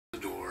the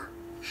door.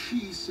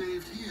 She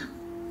saved him.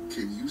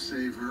 Can you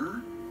save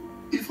her?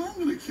 If I'm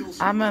gonna kill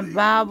somebody, I'm in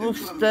Bible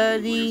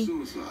study,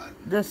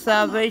 the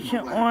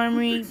Salvation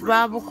Army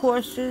Bible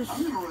courses.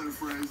 I'm gonna write a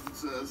phrase that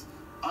says,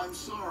 "I'm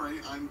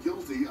sorry, I'm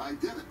guilty, I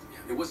did it."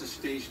 It wasn't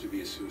staged to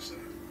be a suicide.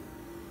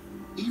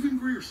 Even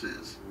Greer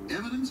says,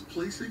 evidence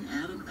placing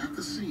Adam at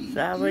the scene.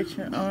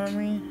 Salvation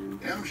Army.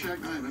 Adam Shack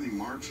not have any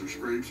marks or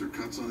scrapes or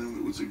cuts on him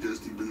that would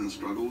suggest he'd been in a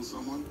struggle with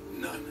someone?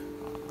 None.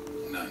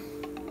 None.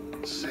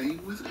 Same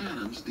with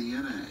Adam's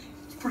DNA.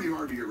 It's pretty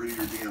hard to get rid of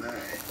your DNA.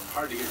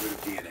 Hard to get rid of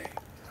DNA.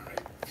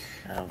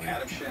 All right.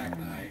 Adam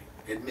Shacknai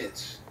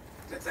admits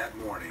that that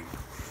morning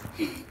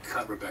he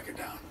cut Rebecca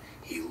down.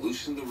 He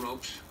loosened the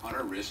ropes on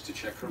her wrist to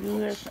check her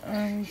pulse.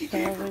 He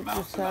gave her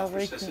mouth-to-mouth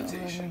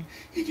resuscitation.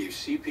 He gave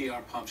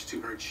CPR pumps to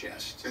her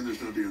chest. And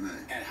there's no DNA.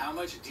 And how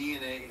much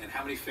DNA and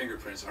how many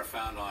fingerprints are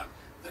found on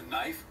the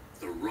knife,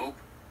 the rope,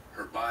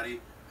 her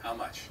body? How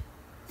much?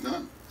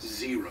 None.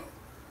 Zero.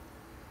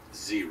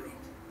 Zero.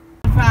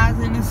 Flies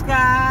in the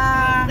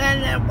sky.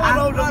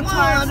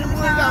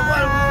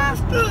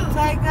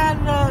 Take a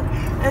look.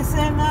 It's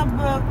in the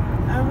book.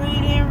 A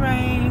reading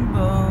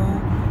rainbow.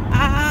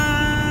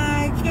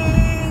 I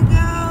can't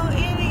go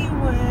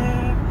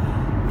anywhere.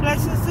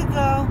 Places to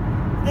go.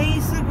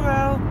 Things to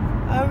grow.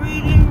 A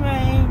reading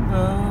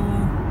rainbow.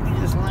 You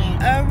just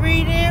land. A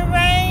reading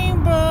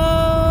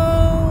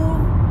rainbow.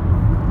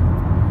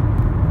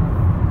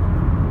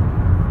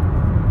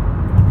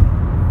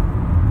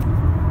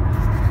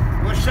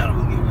 What shuttle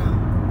we getting now?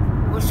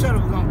 What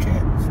shuttle we gonna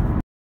catch?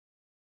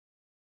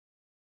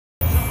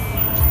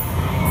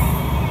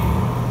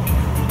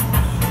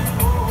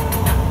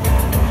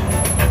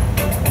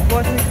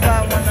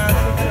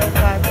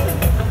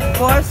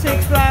 Four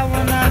six five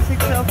one nine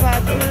six zero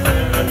five two.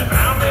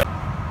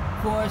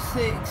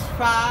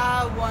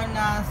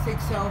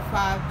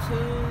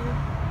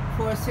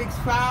 465196052.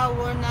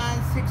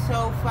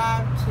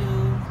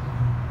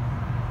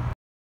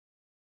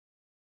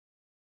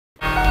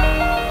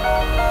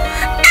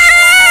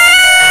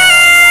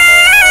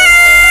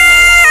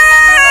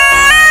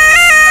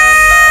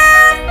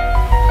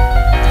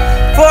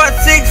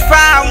 465196052.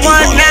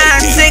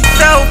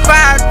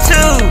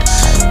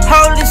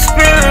 Holy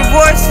Spirit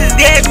voices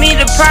gave me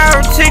the power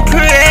to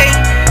create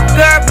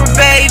Gerber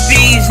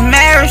babies.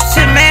 Marriage to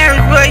marriage,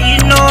 but you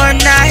know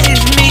it not is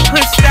me.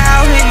 Put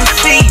style in the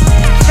seat.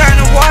 Turn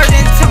the water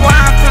into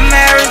wine for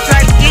marriage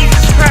like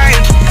Jesus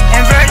Christ.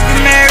 And Virgin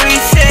Mary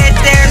said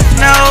there's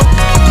no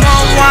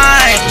more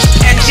wine.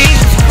 And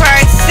Jesus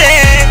Christ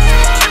said,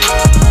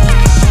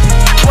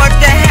 what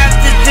they have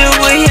to do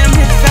with him?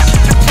 His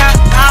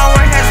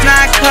hour has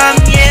not come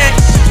yet.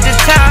 The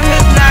time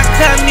has not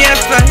come yet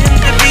for him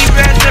to be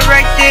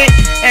resurrected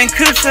and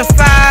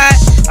crucified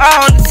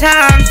all the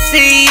time.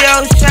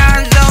 CEO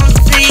shines on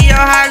CEO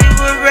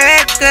Hollywood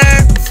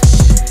Records.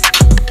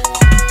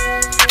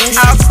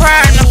 I'll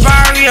cry in the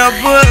barrio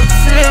book.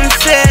 Slim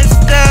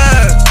sister.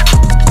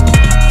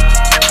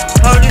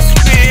 Holy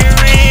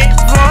Spirit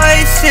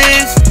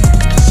voices.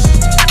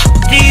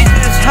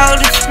 Jesus,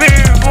 Holy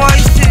Spirit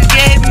voices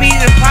gave me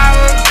the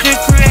power to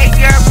create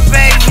Gerber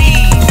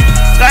babies.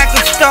 Like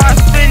a star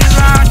spinning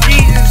around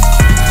Jesus,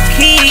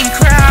 King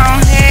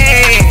crown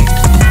head.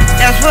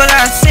 That's what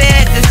I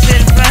said. The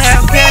Center for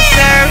Healthcare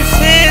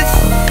Services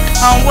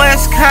on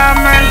West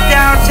Commerce,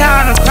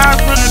 downtown, across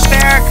from the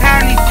Barrett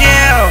County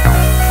Jail.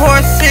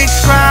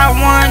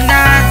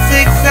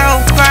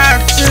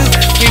 465196052.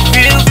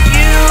 Rebuke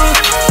you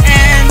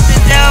and the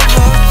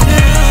devil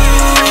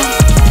too.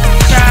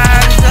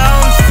 Shines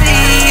on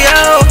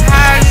CEO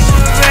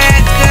Hollywood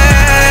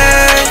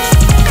Records.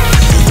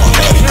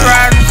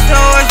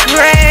 Tyrannosaurus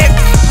Rex,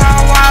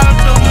 Paul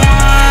Wilder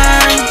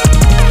one.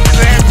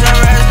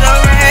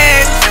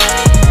 Resurrex,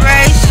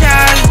 Ray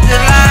shines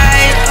the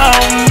light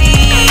on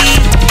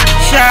me.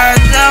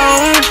 Shines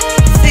on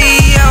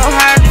CEO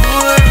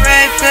Hollywood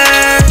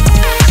Records.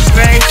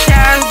 Ray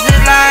shines the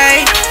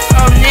light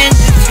on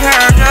Ninja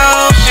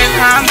Turtle. And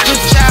I'm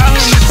pushed out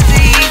in the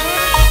sea.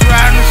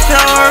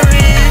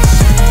 Tyrannosaurus,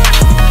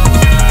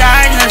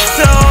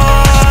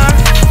 dinosaur.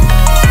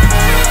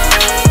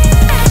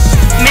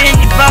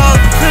 Mini boat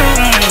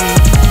tunes.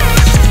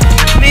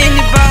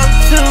 Mini boat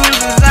tunes.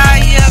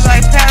 Desire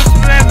like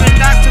Pastor Reverend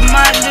Dr.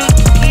 Martin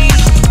Luther King.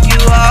 You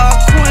are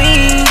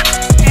queen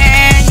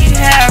and you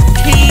have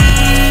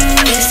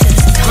kings.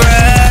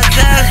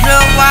 Brothers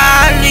Lil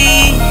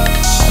Wiley.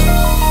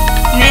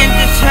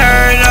 Ninja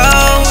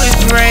Turtle is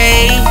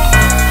Ray.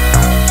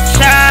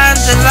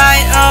 Shines the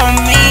light on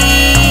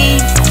me.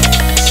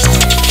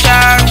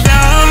 Shines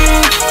on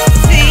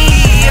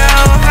CEO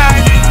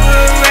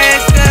Hollywood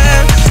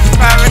Records.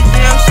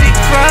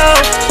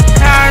 5064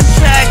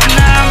 contract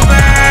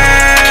number.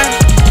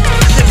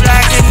 The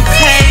Black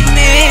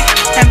Entertainment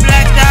and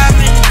Black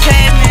Diamond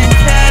Entertainment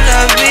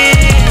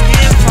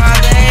Television.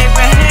 Father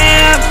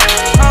Abraham,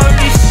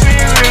 Holy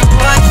Spirit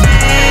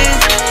voices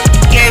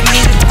gave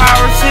me the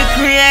power to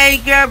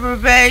create Gerber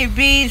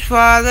babies.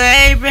 Father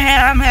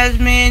Abraham has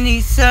many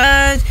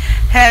sons,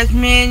 has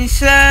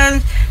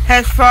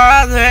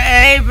Father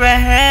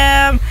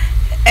Abraham.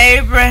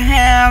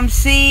 Abraham's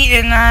seed,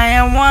 and I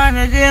am one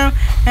of them,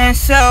 and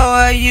so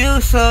are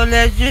you. So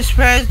let's just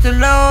praise the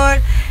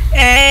Lord.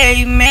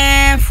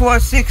 Amen.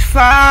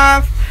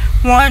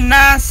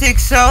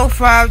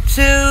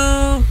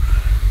 465-196052.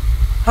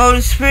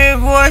 Holy Spirit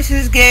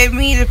voices gave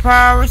me the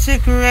power to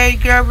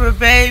create Gerber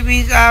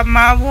babies out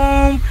my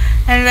womb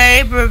and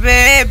labor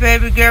bed.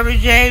 Baby Gerber,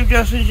 James,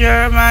 Joseph,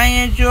 Jeremiah,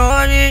 and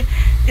Jordan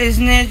is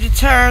Ninja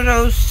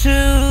Turtles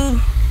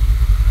too.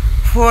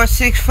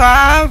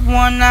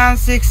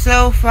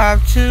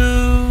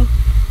 465-196052.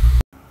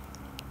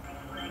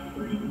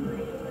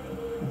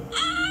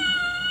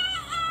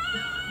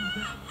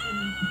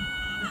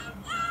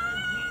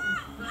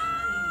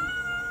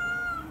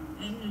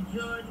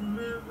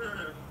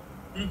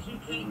 That you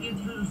can't get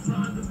to the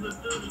Father but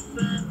through the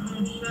Son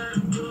on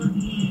shine your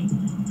end.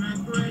 My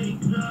great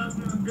love,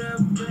 my girl,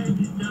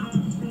 baby,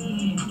 don't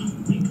sin.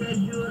 Because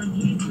you are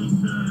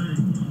Jesus' son.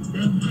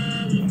 That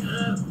had it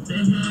up,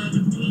 that had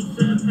a piece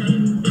up,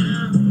 had it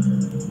down.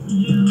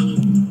 You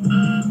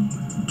up,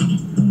 you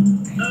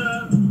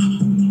up.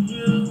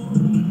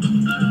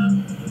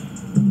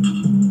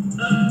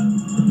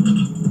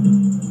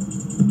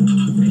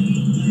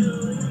 See you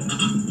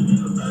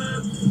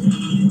up,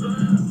 see you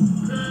up.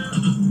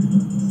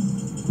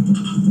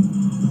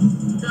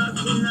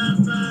 Talking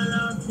about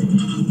all to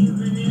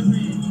human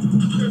image,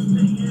 just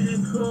a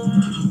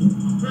unicorn,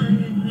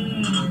 praying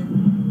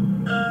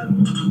hand. Up,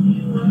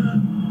 you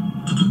up,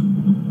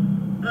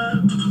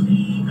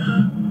 see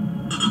up,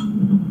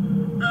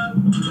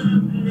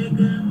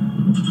 nigga.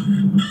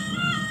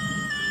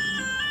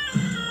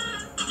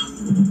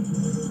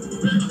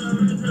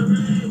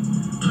 Resurrect,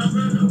 my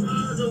brother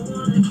was the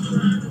one that's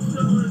trying to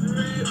sow his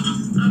rib.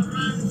 I'm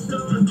trying to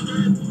sow his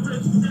rib,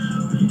 pushed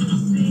down in the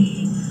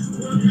sea.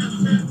 When I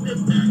set the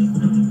dice,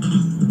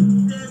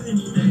 seven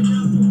straight up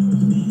on the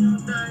scene on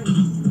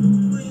dice.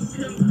 Queen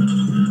Pimp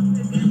coming off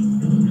the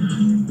Gangsta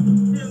shine.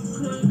 Pimp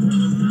Queen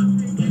coming off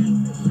the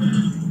Gangsta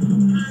shine.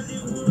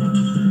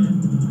 Hollywood,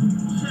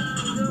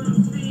 shine on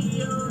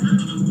CEO,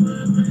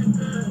 Hollywood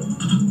record.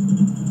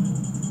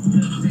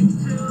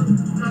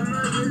 262, my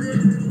mother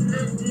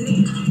didn't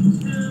need me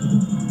too.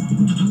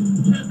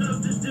 Check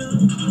out the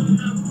dude, phone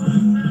up,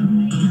 phone about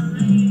me, a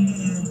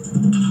man.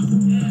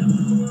 Yeah,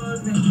 who was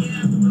the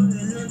gap for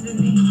the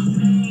underneath the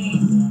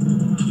name?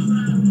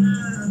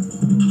 459,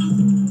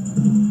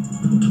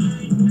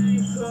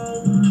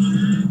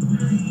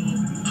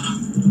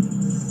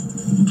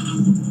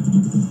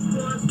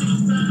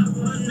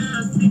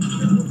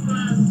 334-193,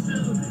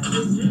 465-196052.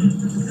 The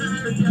Jesus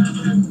Kyrie, I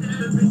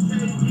got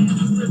betrayed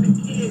Jesus with the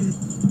kids.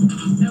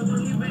 Now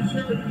when you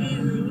betrayed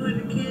Jesus with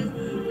the kids,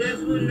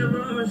 that's when the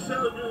Roman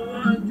soldiers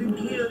wanted to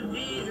kill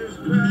Jesus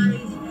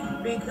Christ.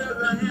 Because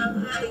I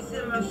have ice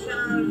in my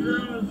shine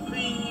zone,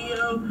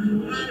 CEO,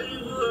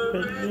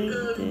 Hollywood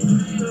records,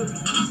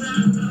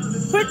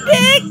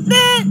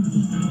 Predicted!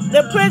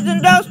 The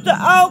prison doors to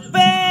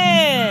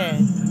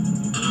open!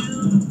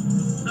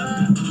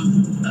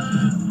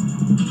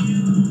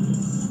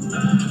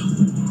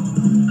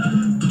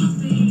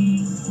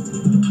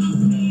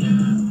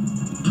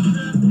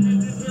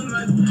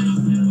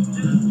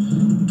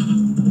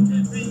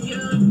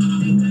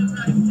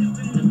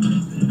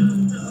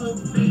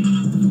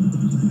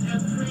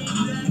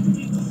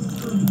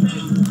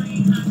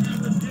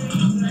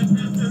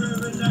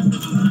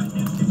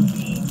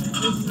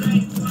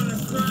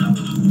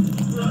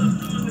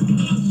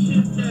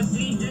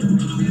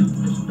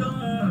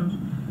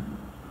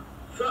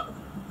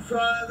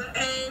 Father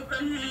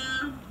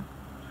Abraham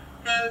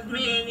has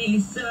many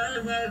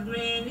sons,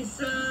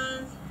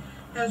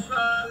 as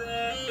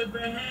Father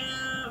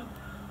Abraham.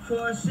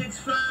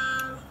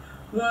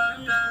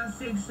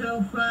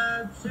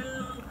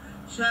 465-196052.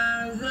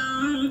 Shine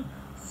Zone,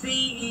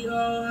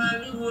 CEO,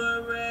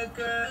 Hollywood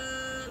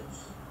Records.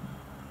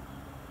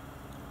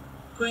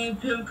 Queen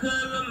Pimp,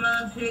 Color,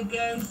 Mafia,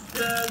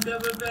 Gangsta,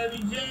 Double Baby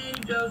James,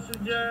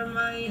 Joseph,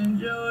 Jeremiah, and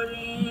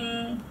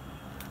Jordan.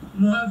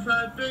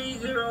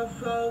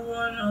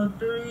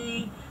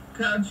 153-04103,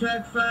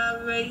 contract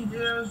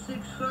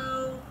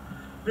 58064.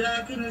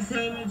 Black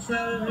Entertainment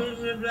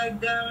Television,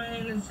 Black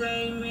Diamond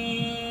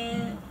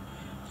Entertainment.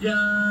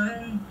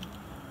 John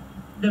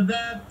the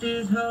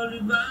Baptist,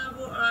 Holy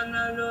Bible, on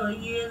our Lord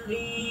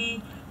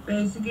yearly.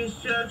 Basic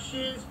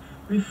instructions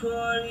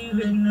before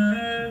leaving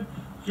earth.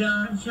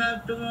 John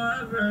chapter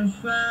 1, verse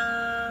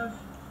 5.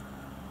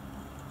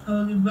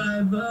 Holy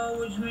Bible,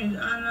 which means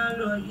on our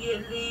Lord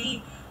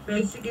yearly.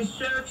 Basic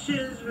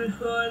instructions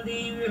before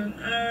leaving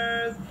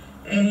earth.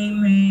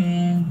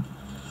 Amen.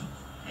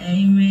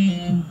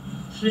 Amen.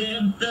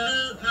 Slim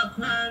Thug, I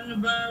cried in the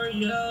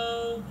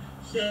barrio.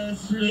 Says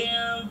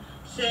Slim.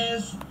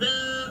 Says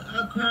Thug,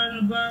 I cried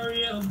in the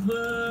barrio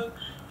book.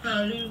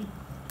 Holy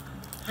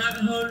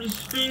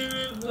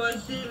Spirit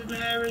voices,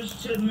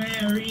 marriage to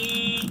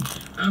Mary.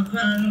 I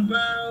cried in the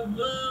barrio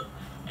book.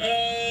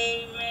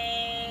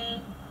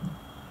 Amen.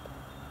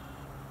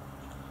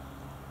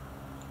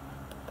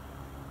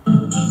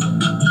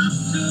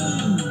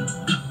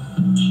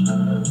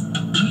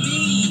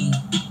 Me,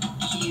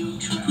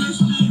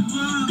 Christian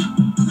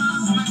Rock.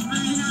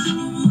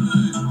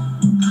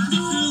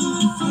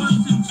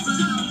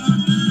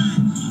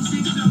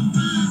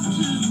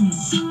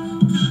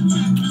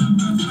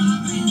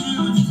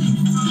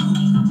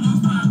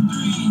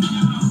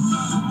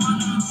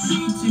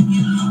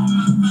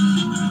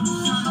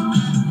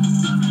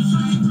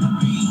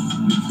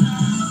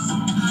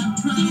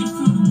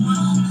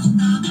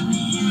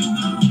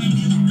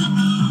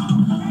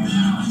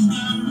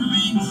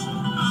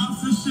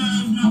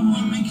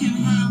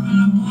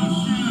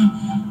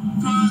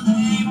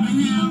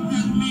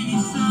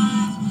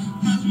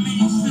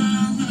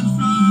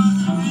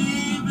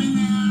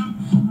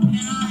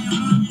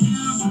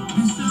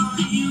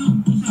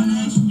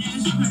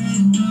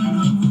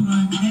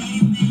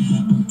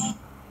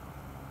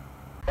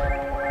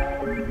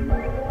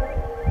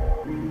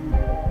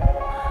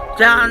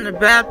 John the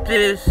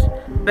Baptist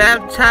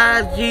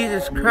baptized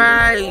Jesus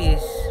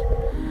Christ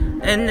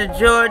in the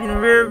Jordan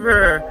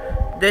River,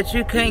 that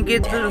you can't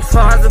get through the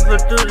Father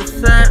but through the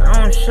Son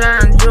on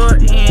Shine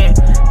Jordan.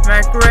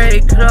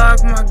 McRae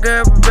Clark, my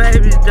girl, but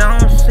babies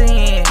don't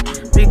sin,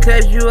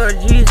 because you are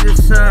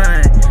Jesus'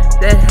 son,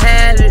 that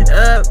had it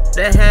up,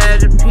 that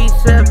had the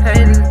peace up,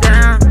 haters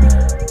down,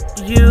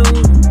 you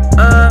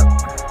up,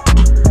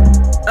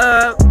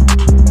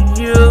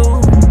 you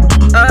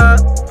up,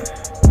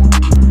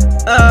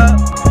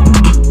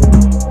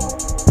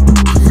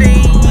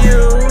 see you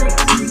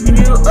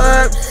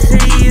up,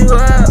 see you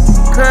up,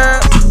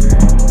 cup.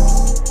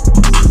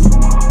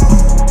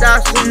 Thou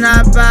shalt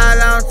not bow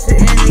down to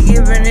any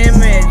given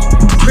image.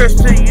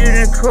 Crystal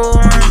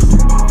unicorn,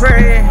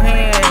 prayer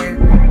hand.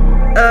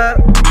 Up,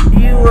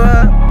 you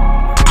up,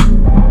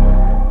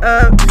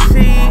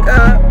 see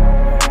up,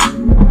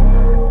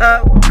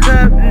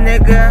 cup,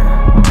 nigga.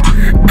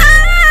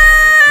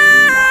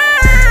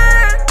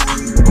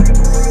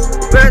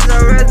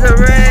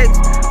 Resurrect.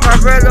 My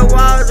brother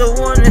was the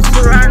one that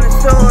surrounded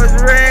Swords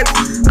Rex.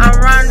 I'm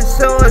riding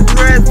Swords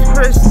Rex,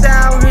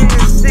 crystal in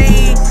the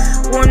sea.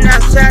 When I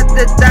shot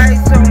the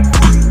dice on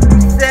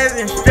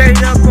 7, straight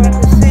up on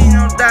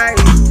casino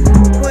dice.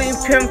 Queen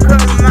Pimp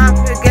color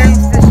Mafia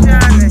Gangsta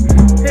shining.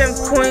 Pimp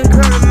Queen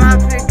color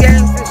Mafia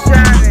Gangsta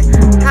shining.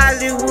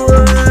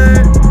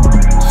 Hollywood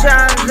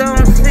shines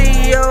on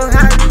CEO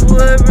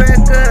Hollywood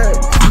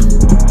Records.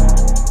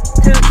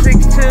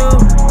 262,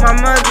 my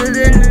mother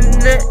didn't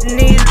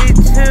needed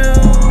to.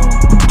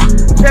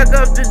 Check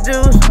up the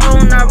dudes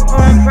on our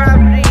own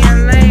property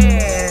and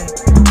land,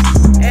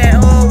 and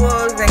oil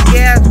wells and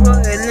gas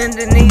wells, and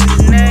Linda needs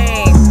a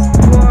name.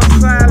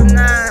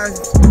 459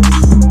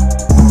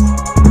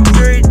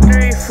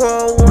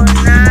 334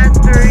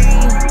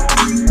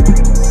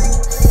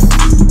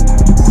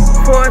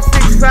 193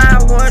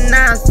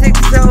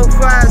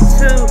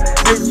 465196052.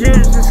 It's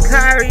Judas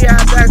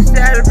Iscariot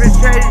backstabbed,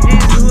 betrayed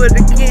Jesus with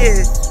a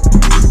kiss.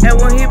 And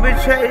when he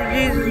betrayed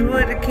Jesus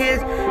with a kiss,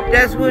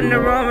 that's when the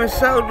Roman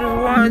soldiers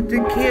wanted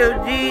to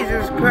kill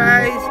Jesus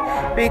Christ.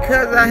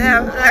 Because I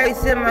have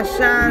ice in my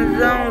Shine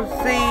Zone,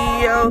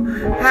 CEO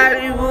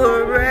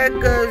Hollywood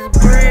Records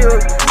grill.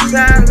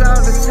 Shines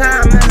all the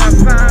time and I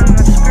found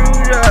them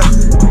screwed up.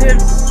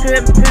 Pimp,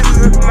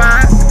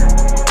 my,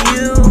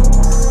 you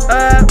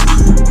up,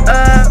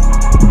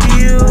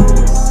 you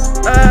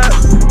up,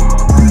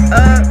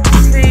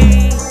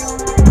 see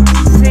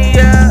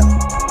up,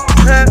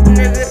 cup,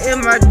 nigga, in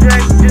my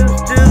drink,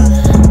 deuce.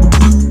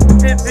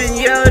 Pippin'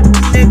 yo,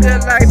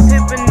 nigga, like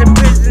pippin' the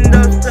prison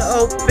doors to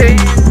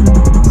open.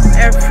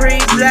 And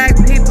free black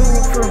people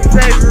from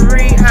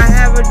slavery. I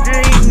have a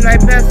dream,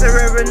 like Pastor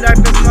Reverend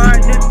Dr.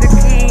 Martin Luther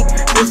King.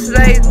 The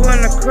slaves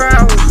wanna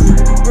cross,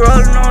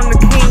 rolling on the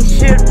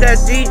kingship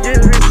that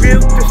Jesus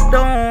rebuked the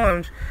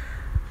storms.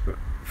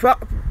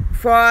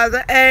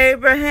 Father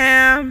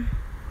Abraham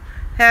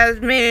has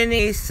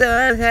many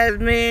sons,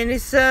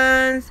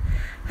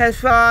 has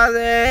Father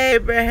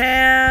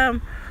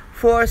Abraham.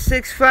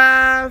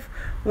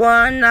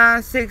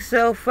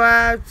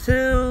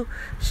 465196052.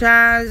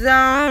 Shine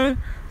Zone,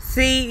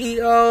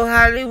 CEO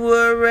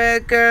Hollywood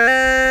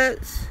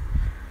Records.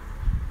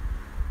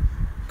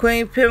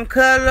 Queen Pimp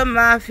color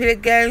Mafia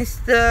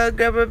Gangsta,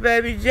 Gubber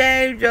Baby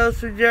James,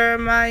 Joseph,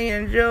 Jeremiah,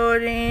 and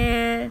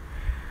Jordan.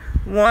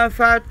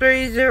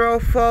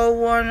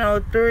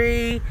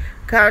 153041103.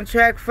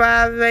 Contract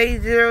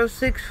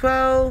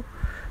 58064.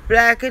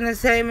 Black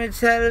Entertainment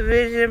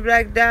Television,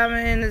 Black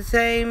Diamond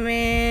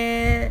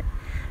Entertainment.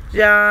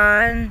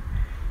 John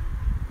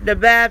the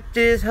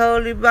Baptist,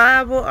 Holy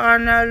Bible,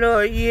 on our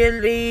Lord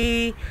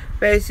yearly.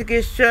 Basic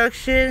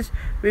instructions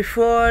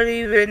before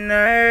leaving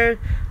earth.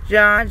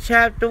 John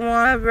chapter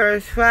 1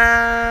 verse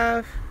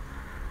 5.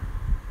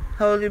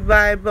 Holy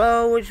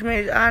Bible, which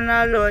means on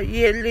our Lord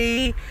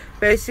yearly.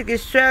 Basic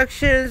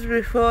instructions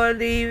before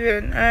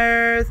leaving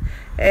earth.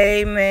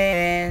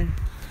 Amen.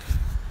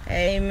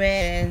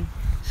 Amen.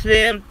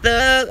 Slim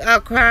Thug,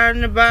 I'll cry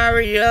in the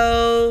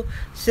barrio.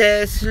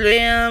 Says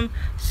Slim,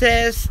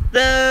 says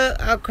Thug,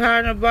 I'll cry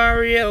in the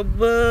barrio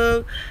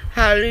book.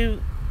 Holy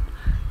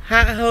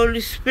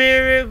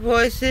Spirit,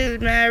 voices,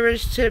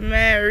 marriage to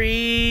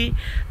married.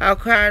 I'll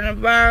cry in the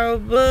barrio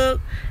book.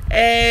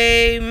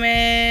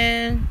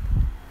 Amen.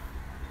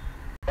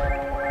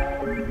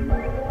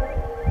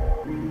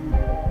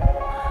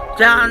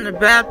 John the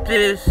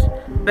Baptist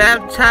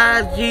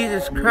baptized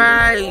Jesus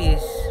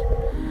Christ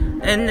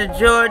in the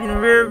Jordan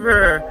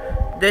River,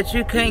 that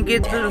you can't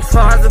get through the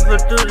Father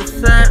but through the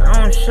Son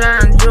on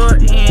Shine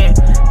Jordan.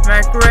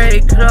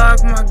 McRae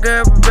Clark, my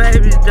girl, but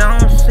babies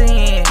don't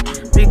sin,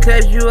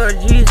 because you are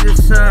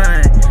Jesus'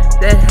 son,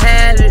 that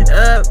had it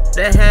up,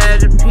 that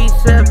had the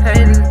peace up,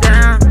 haters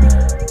down,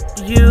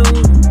 you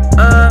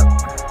up,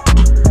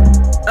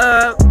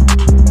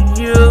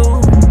 you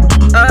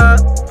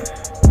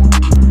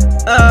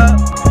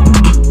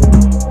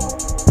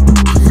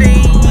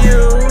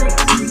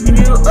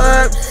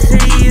up,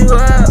 see you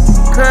up,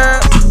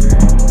 cup.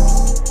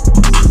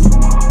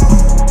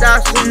 Thou Thou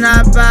shalt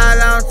not bow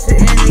down to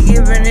any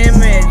given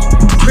image.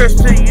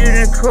 Crystal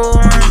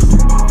unicorn,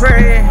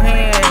 prayer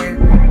hand.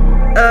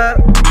 Up,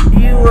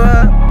 you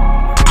up.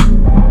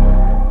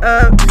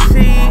 Up,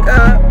 see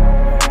up.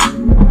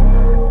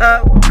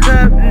 Up,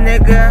 cup,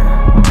 nigga.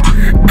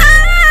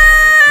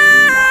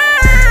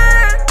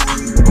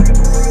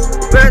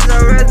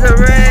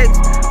 Resurrect.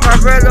 My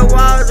brother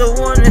was the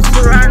one that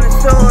surrounded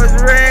Swords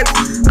Rex.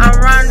 I'm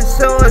riding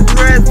Swords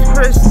Rex,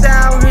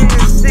 crystal in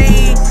the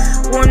sea.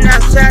 When I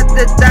shot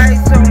the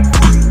dice on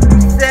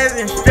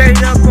 7, straight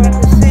up on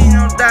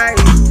casino dice.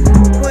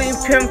 Queen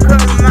Pimp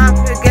color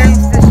Mafia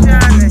Gangsta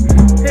shining.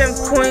 Pimp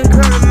Queen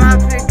color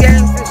Mafia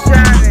Gangsta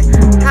shining.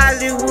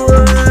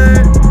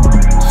 Hollywood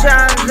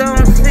shines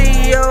on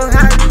CEO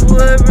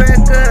Hollywood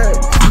Records.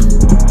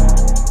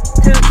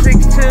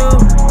 262,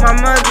 my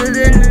mother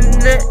didn't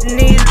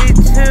needed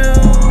to.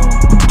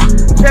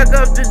 Check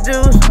out the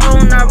dudes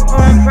on our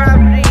own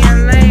property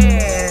and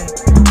land.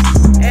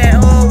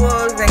 And oil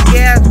wells and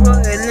gas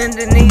wells and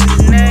Linda needs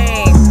a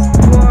name.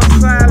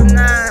 459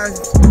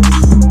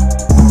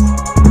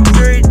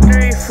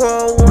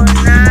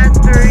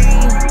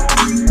 33419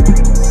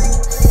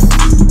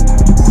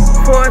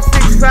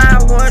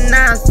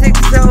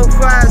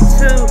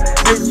 465196052.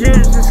 It's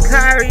Judas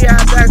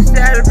Iscariot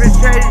backstabbed,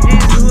 betrayed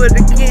Jesus with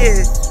a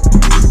kiss.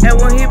 And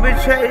when he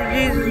betrayed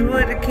Jesus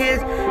with a kiss,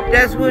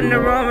 that's when the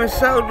Roman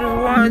soldiers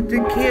wanted to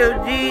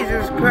kill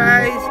Jesus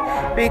Christ.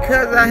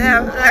 Because I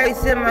have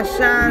ice in my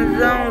shine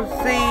zone,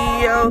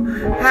 CEO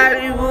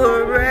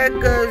Hollywood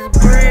Records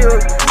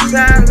grills.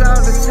 Shines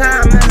all the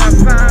time and I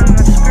found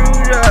them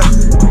screwed up.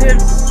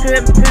 Pimp,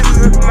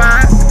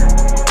 my,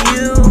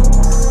 you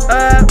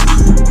up,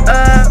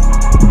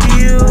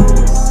 you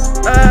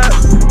up,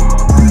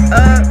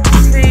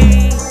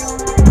 see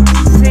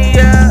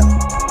up.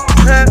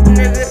 Cup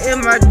nigga in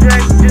my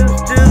drink,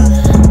 deuce.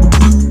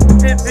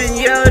 Pippin'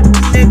 yo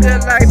nigga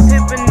like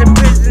pippin' the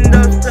prison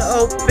doors to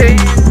open.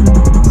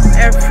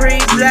 And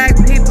free black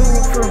people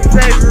from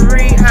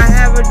slavery. I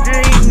have a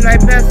dream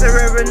like Pastor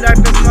Reverend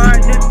Dr.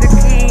 Martin Luther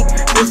King.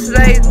 The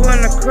slaves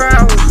wanna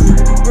cross,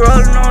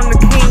 rolling on the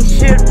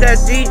kingship that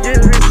Jesus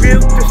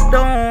rebuked the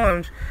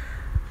storms.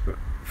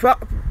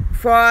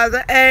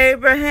 Father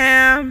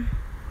Abraham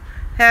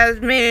has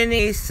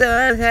many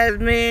sons,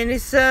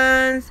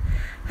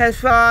 has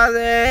Father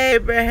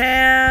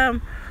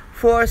Abraham.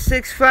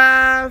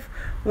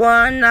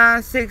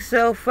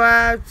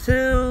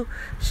 465196052.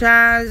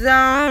 Shines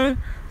on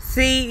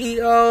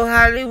CEO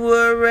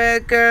Hollywood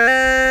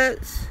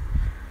Records.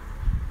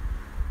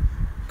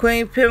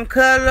 Queen Pimp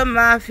color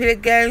Mafia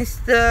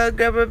Gangsta.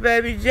 Gabber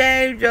Baby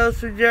James,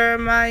 Joseph,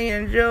 Jeremiah,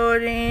 and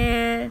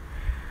Jordan.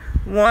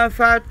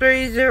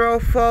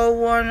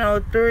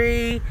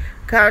 153041103.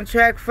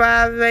 Contract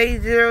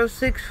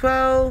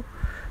 58064.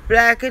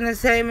 Black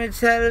Entertainment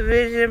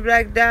Television,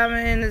 Black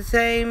Diamond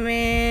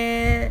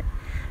Entertainment,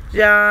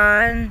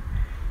 John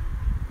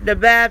the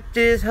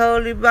Baptist,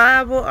 Holy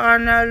Bible,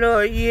 on our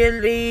Lord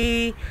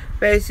yearly,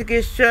 basic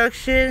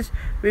instructions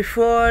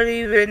before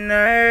leaving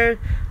earth,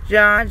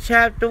 John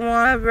chapter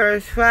 1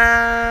 verse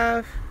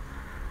 5,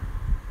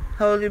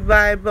 Holy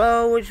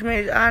Bible, which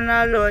means on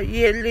our Lord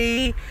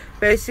yearly,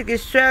 basic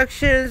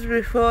instructions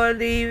before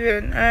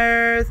leaving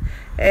earth,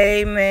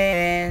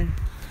 amen,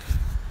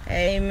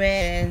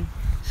 amen.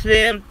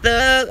 Slim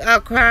Thug,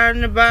 I'll cry in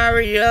the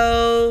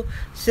barrio,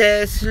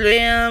 says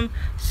Slim,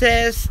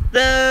 says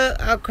Thug,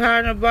 I'll cry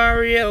in the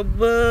barrio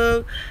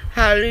book,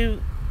 Holy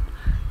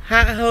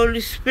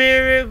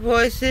Spirit,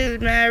 voices,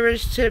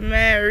 marriage to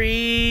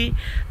married,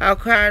 I'll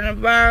cry in the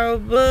barrio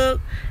book,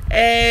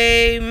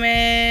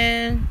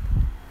 amen.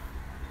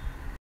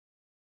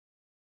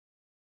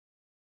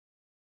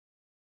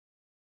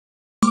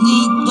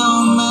 It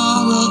don't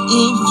matter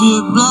if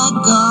you're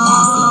black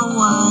or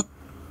white.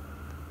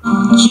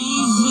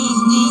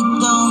 Jesus, it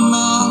don't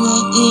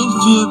matter if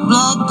you're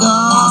black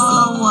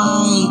or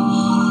white.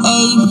 A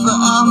for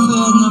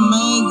Alpha and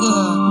Omega.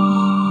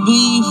 B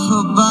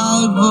for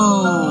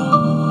Bible.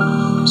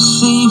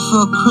 C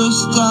for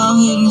Crystal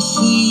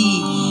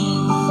Hennessy.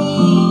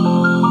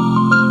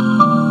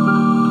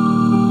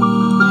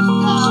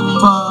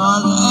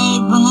 Father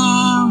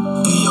Abraham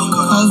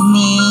has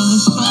many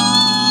sons.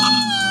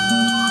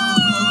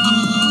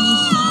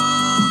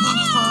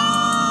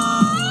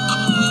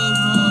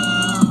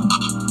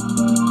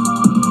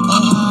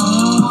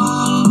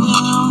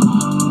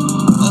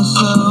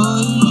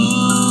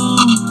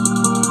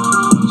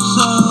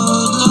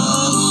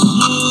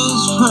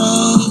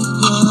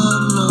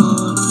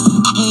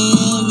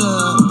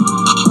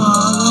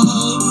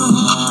 Father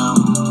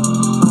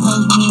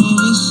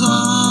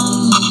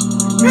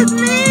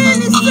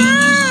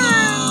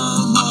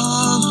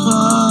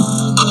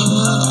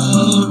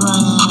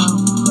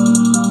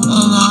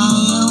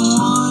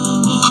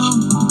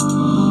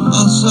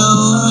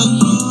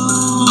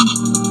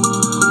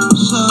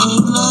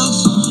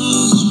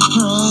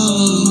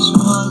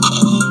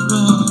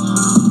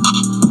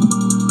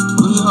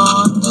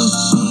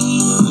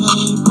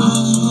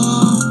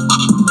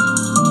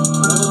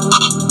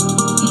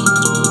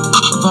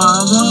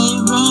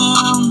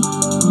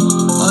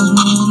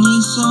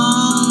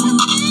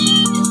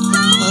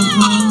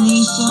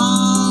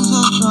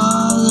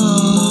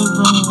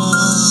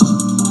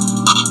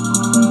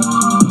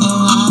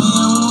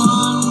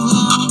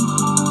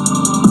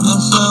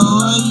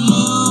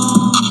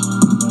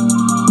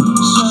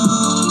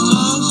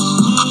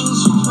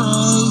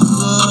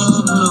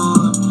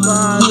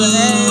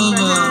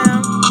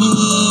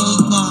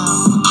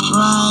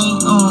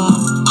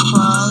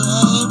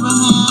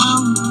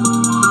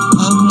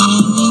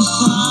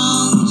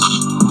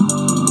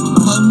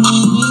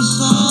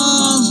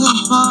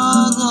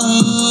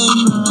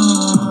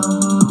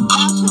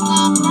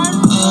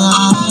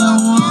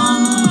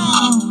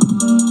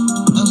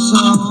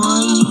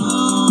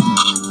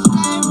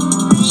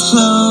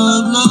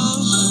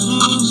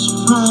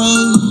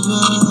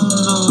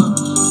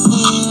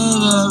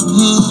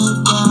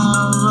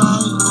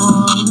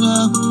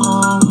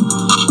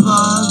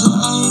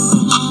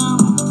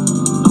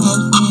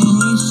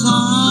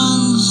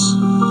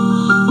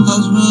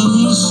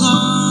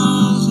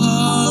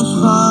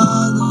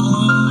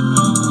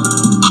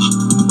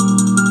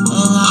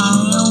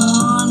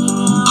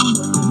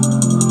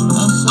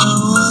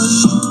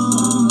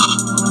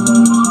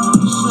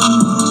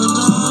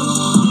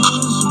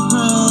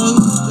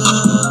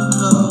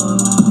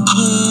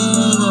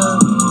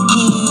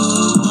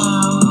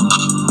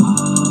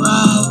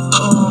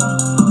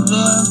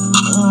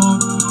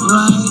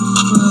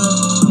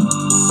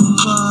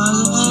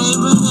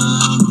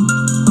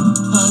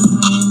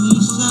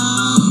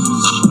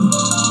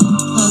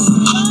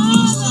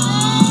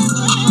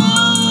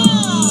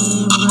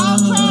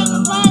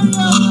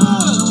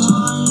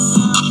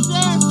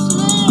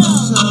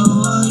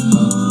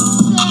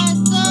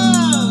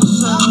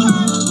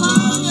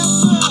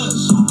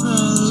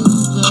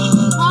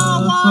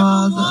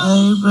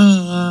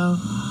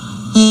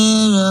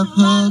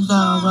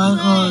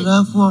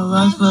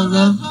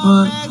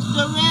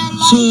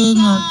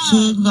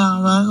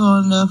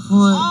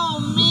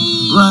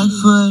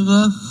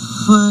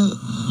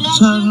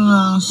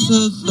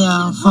it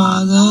down.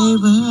 Father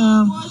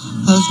Abraham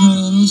has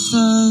many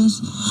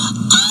sons.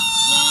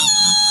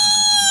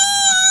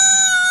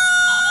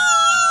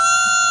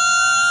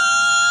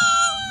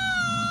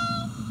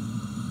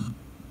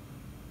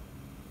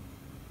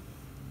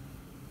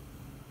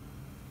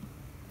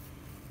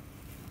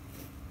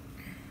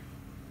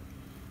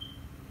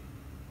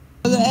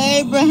 Father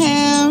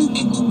Abraham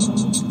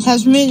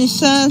has many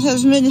sons,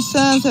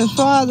 as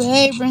Father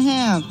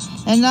Abraham,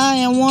 and I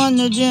am one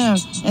of them,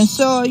 and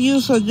so are you.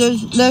 So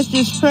let's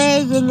just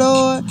praise the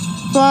Lord.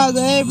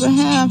 Father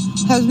Abraham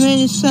has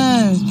many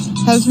sons,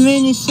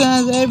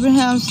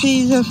 Abraham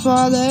sees his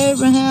Father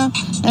Abraham,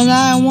 and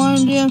I am one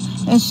of them,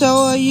 and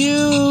so are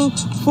you.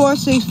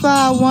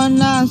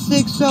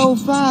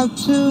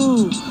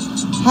 465196052.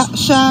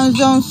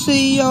 Shines on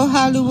CEO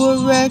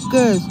Hollywood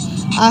Records.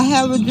 I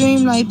have a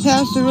dream like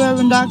Pastor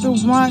Reverend Dr.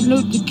 Martin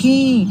Luther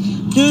King.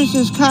 Judas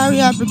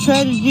Iscariot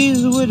portrayed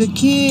Jesus with a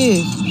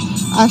kiss.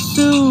 I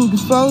sued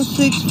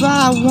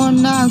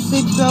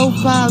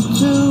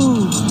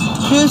 465196052.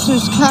 Judas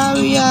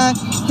Iscariot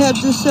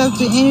helped himself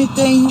to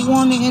anything he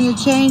wanted in the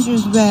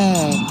changer's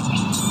bag.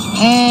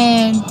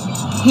 And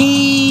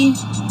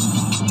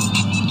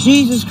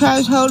Jesus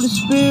Christ, Holy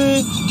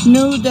Spirit,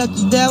 knew that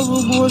the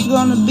devil was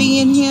going to be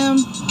in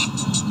him.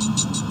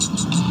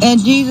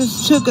 And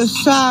Jesus took a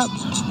sop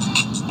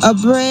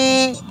of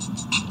bread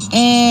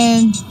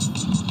and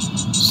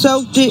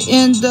soaked it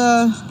in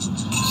the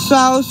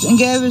sauce and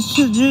gave it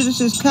to Judas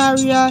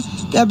Iscariot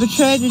that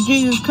betrayed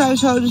Jesus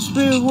Christ. Holy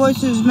Spirit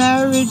voices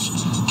marriage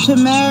to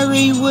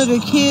Mary with a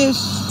kiss.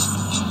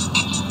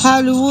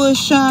 Hollywood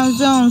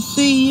shines on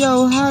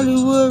CEO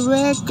Hollywood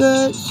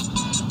Records.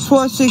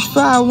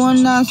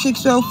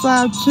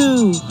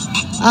 465196052.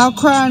 I'll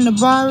cry in the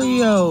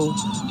barrio.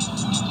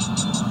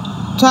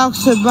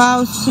 Talks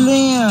about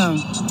Slim.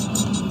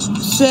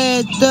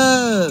 Said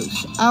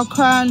thugs. I'll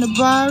cry in the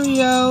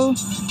barrio.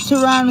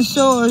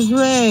 Tyrannosaurus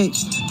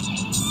Rex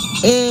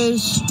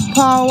is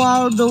Paul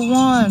Walter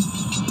One.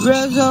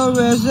 Rezo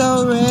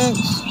Rex.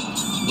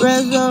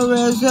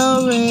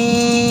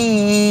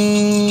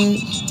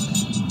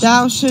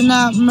 Thou shalt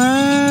not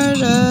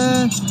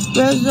murder.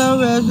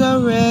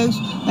 Rezo Rex.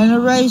 And the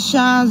race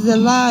shines the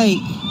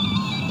light.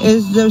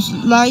 Is the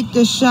light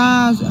that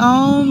shines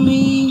on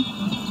me.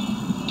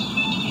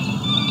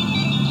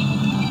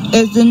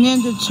 Is the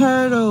Ninja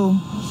Turtle.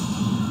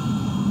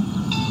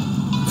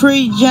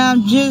 Free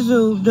Jam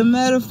Jizzle, the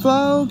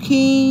Metaphor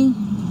King.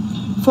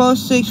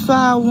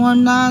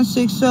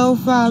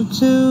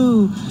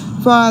 465196052.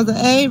 Father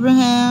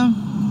Abraham.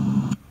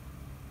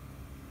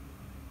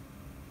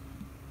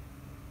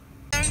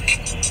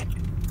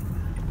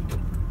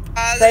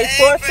 Say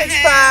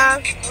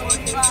 465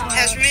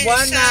 has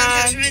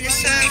many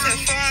sons, as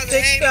Father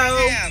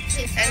Abraham,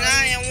 and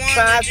I am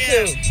one of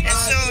them. And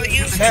so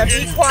you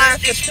should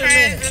just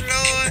praise the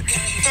Lord.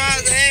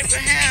 Father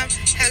Abraham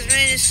has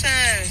many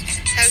sons,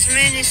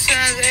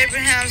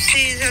 Abraham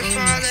sees his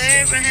Father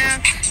Abraham,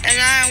 and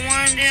I am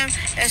one of them,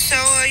 and so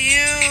are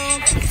you.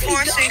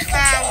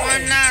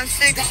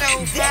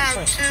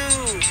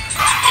 465196052.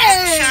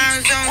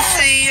 Shines on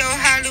CEO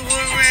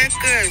Hollywood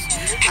Records.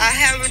 I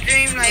have a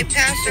dream like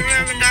Pastor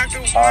Reverend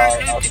Dr.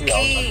 Martin Luther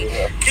King.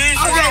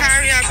 Judas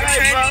Iscariot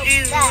portrayed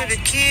Jesus with a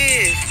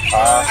kiss.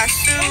 I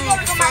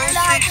sued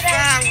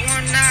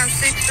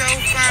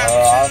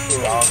 465196052.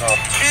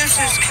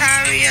 Judas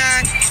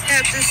Iscariot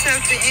helped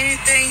himself to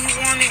anything he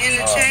wanted in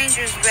the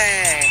changer's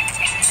bag.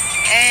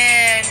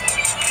 And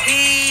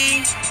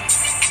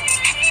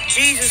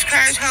Jesus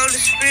Christ, Holy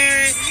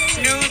Spirit,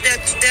 knew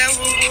that the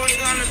devil was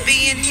going to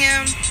be in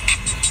him.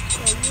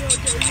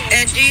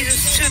 And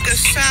Jesus took a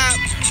sop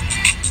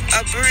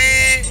of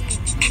bread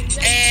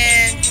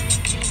and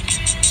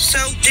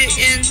soaked it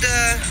in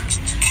the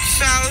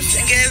sauce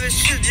and gave it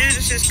to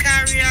Judas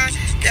Iscariot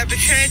that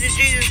betrayed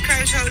Jesus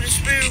Christ. Holy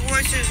Spirit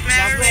voices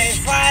marriage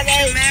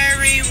to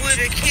Mary with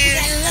a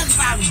kiss.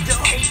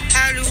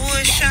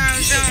 Hollywood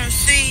shines on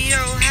CEO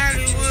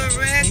Hollywood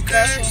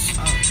Records.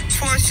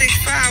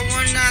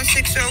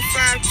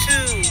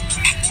 465196052.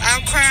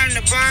 I'll cry in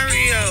the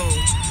barrio.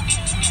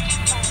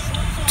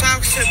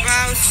 Talks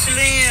about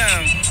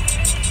Slim.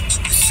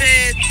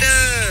 Said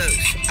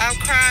thugs. I'll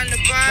cry in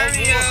the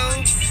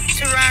barrio.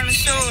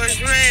 Tyrannosaurus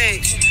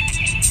Rex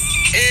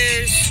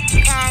is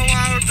Paul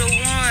Walter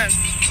One.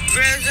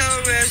 Rezo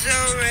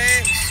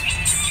Rex.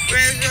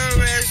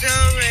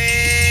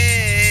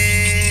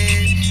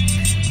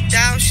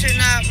 Thou shalt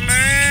not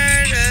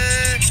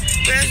murder.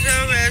 Rezo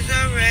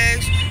Rex.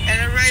 And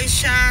the race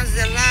shines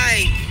the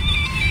light.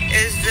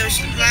 Is the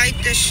light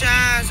that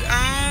shines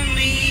on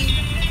me.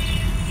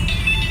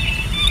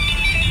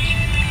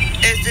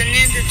 Is the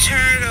Ninja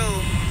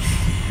Turtle.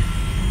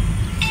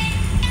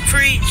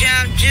 Free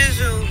Jam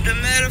Jizzle, the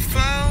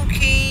Metaphor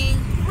King.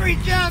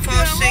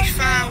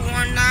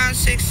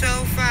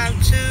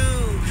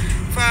 465196052.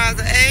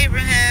 Father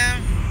Abraham.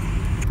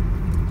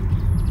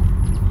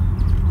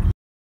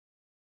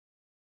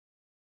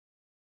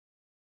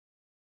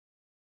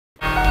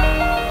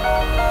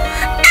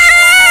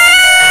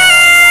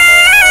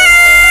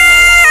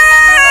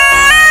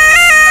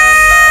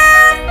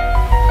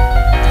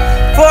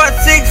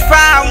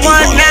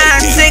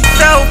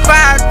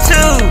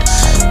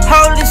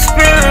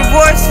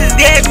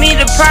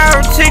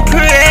 power to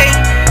create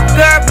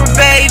Gerber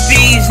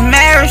babies.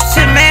 Marriage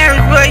to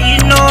marriage, but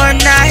you know or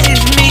not, is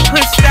me.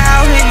 Put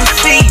style in the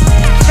seat.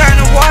 Turn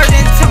the water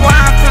into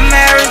wine for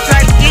marriage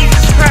like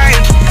Jesus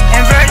Christ.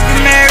 And Virgin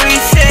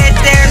Mary said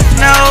there's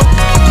no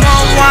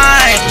more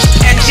wine.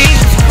 And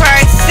Jesus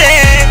Christ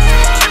said,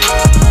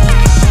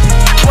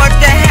 what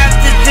they have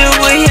to do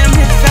with him?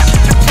 His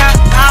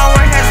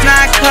hour has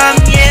not come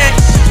yet.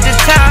 The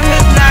time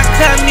has not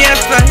come yet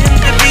for him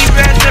to be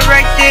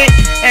resurrected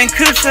and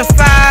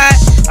crucified.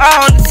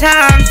 All the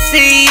time,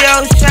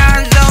 CEO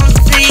shines on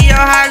CEO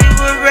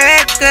Hollywood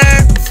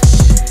Records.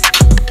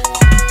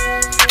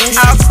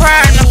 I'll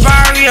cry in the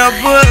barrio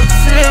book,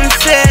 Slim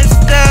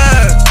Sister.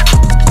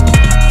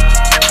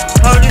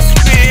 Holy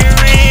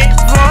Spirit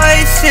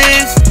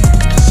voices.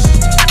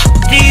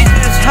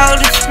 Jesus,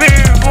 Holy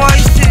Spirit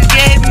voices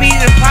gave me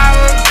the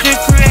power to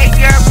create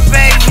Gerber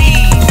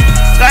babies.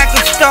 Like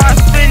a star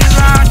spinning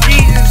around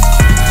Jesus,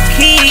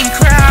 King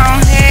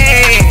crown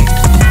head.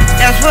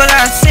 That's what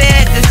I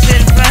said. The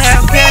Center for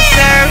Healthcare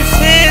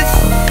Services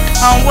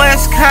on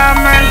West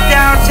Commerce,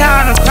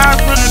 downtown,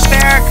 across from the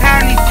Barrett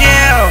County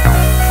Jail.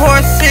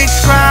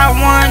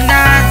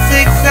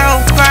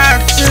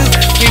 465196052.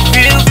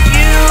 Rebuke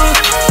you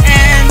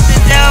and the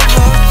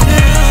devil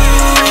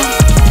too.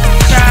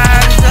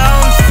 Shine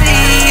Zone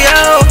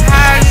CEO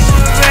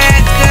Hollywood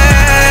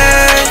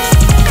Records.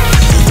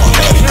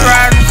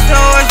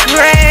 Tyrannosaurus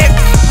Rex,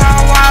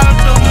 Paul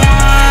Wilder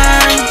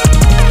one.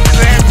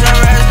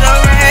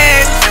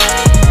 Resurrex.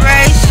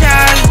 Ray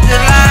shines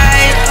the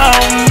light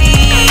on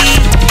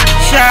me.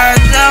 Shine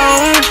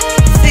Zone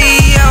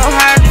CEO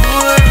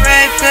Hollywood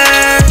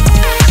Records.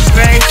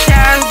 Ray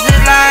shines the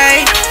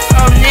light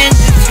on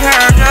Ninja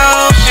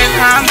Turtle. And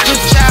I'm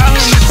pushed out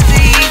in the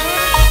sea.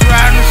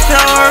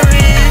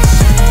 Tyrannosaurus.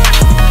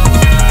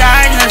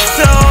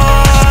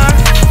 Dinosaur.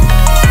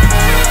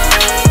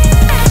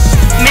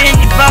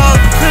 Mini boat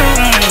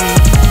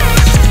tunes.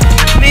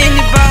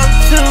 Mini boat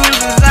tunes.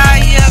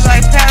 Desire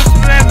like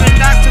Pastor Reverend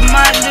Dr.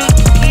 Martin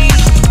Luther King.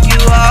 You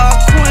are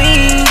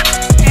queen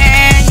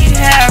and you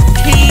have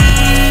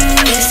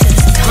kings.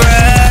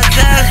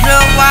 Brothers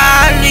Lil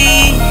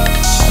Wiley.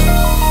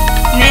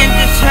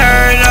 Ninja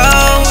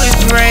Turtle is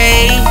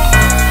Ray.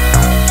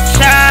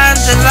 Shine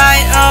the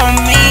light on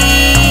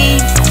me.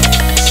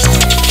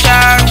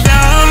 Shine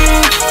Zone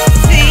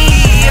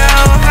CEO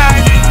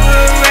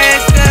Hollywood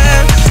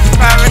Records.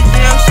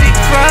 506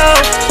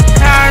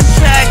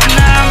 contract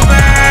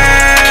number.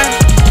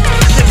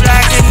 The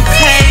Black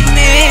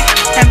Entertainment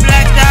and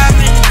Black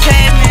Diamond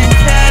Entertainment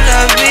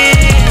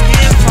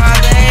Television.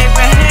 Father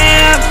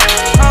Abraham,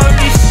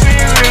 Holy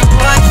Spirit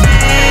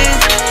voices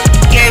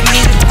gave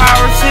me the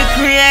power to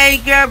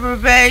create Gerber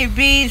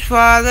babies.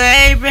 Father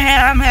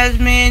Abraham has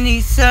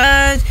many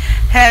sons,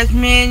 has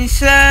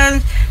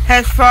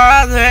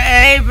Father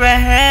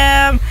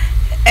Abraham,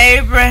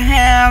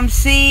 Abraham's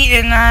seed,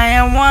 and I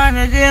am one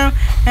of them,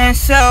 and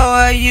so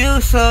are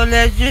you. So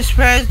let's just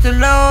praise the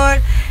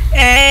Lord.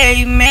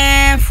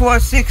 Amen.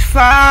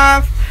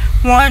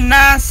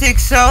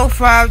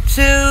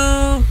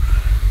 465196052.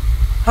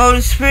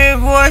 Holy Spirit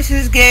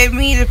voices gave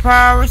me the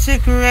power to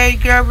create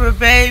Gerber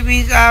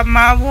babies out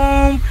my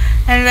womb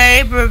and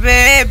labor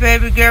bed.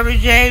 Baby Gerber,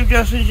 James,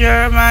 Joseph,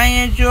 Jeremiah,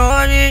 and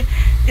Jordan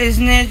is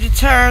Ninja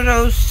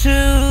Turtles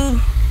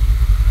too.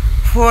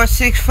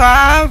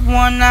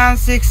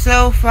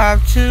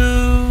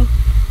 465196052.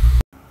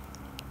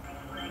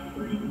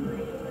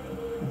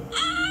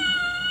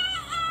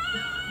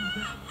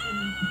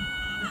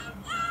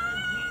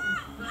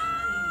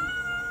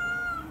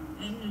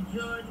 In the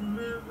Jordan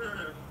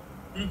River,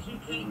 that you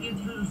can't get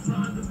to the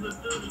Father but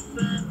through the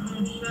Son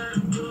on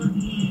shine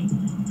Jordan.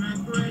 My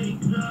great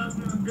love,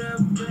 my girl,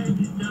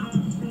 baby,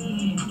 don't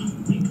sin,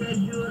 because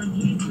you are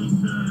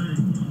Jesus' son.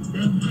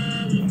 That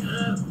had it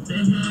up,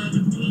 that had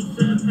a piece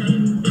up,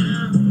 had it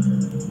down.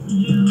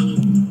 You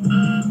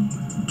up,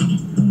 you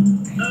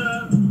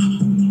up.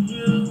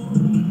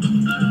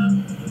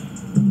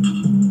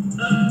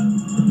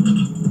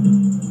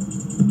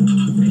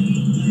 See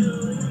you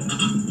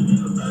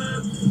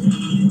up,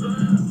 see you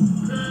up.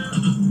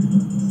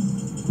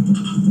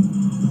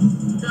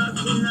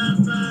 Talking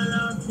about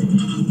all to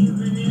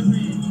human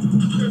image,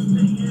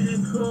 crystal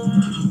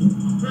unicorn,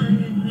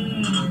 praying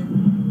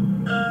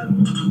hand. Up,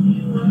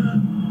 you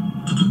up,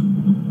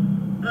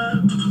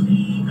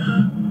 see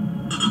up,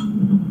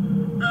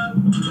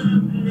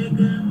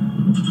 nigga.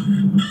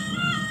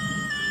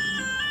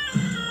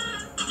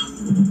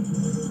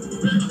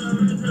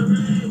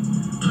 Resurrect.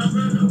 My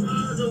brother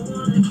was the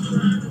one that's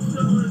trying to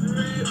show us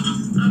red.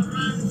 I'm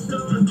trying to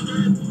show us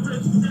red,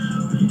 pushed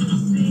down in the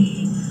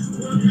sea.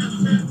 One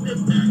after the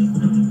dice,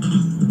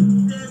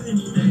 seven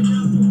straight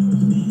up on the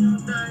scene on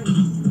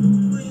dice.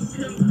 Queen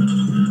Pimp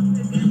coming off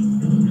the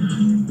gangsta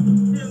shine.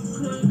 Pimp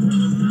Queen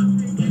coming off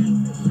the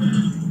gangsta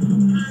shine.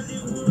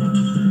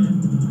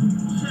 Hollywood.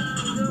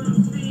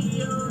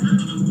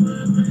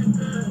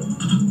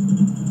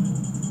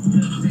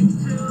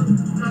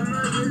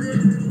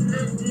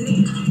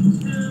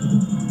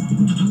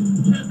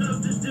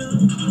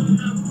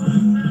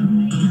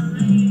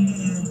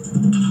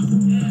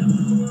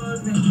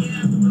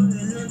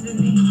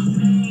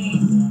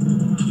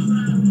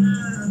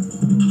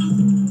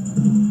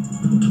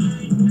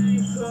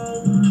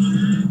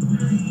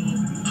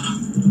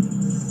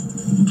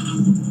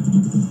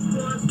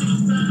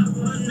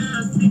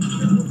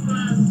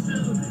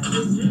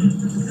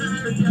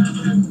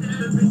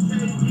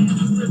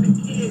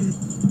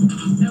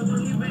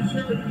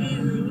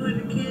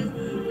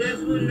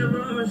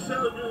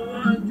 soldiers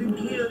wanted to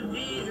kill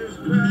Jesus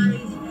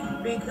Christ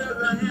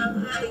because I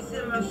have ice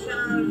in my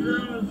shines.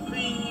 I'm a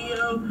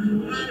CEO.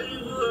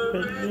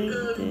 Hollywood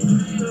Records.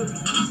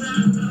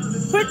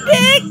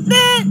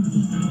 Predicted!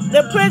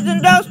 The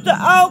prison doors to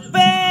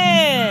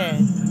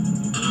open!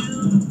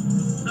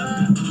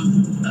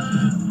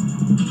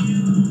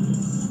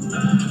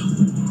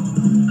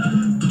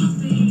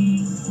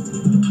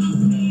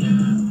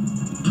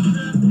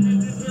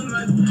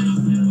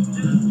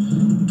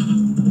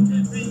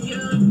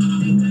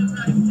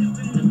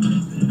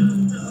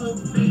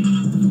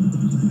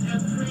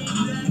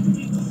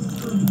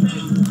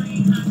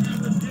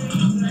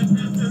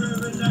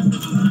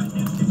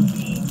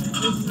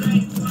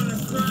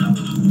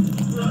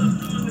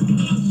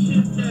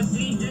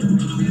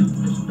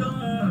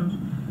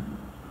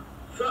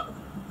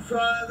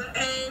 Father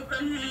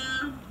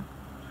Abraham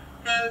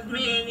has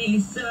many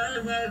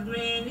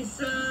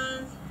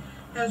sons,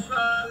 as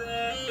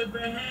Father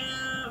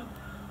Abraham.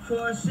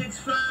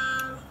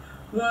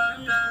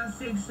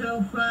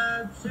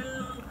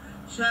 465-196-052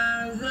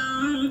 shines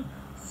on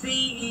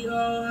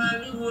CEO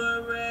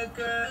Hollywood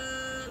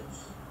Records.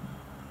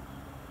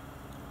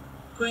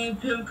 Queen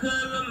Pimp,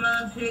 Color,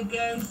 Mafia,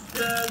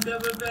 Gangsta,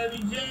 Double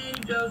Baby James,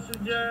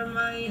 Joseph,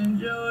 Jeremiah, and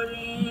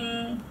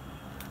Jordan.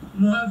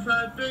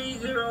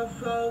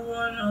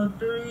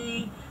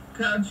 153-04103,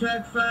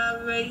 contract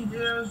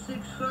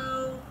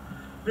 58064,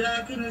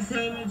 Black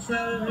Entertainment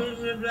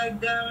Television,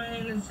 Black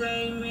Diamond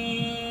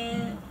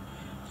Entertainment,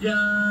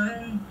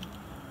 John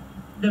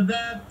the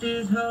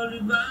Baptist,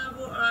 Holy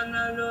Bible, on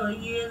our Lord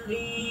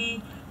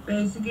yearly,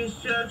 basic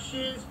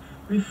instructions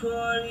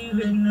before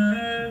leaving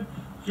earth,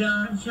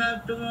 John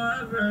chapter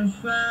 1 verse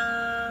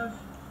 5,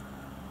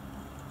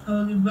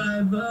 Holy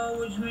Bible,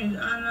 which means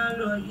on our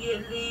Lord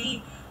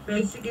yearly,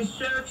 basic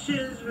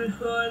instructions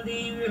before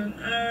leaving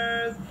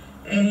earth.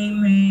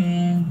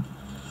 Amen.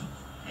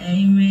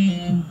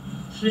 Amen.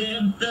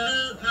 Slim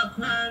Thug, I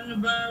cry in the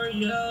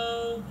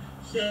barrio.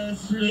 Says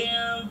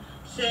Slim.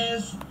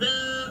 Says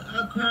Thug,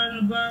 I cry in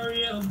the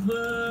barrio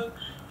book.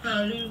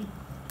 Holy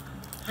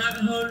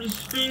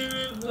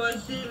Spirit,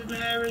 voices,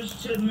 marriage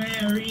to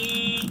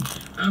Mary.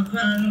 I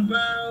cry in the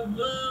barrio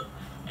book.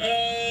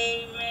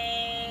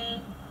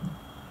 Amen.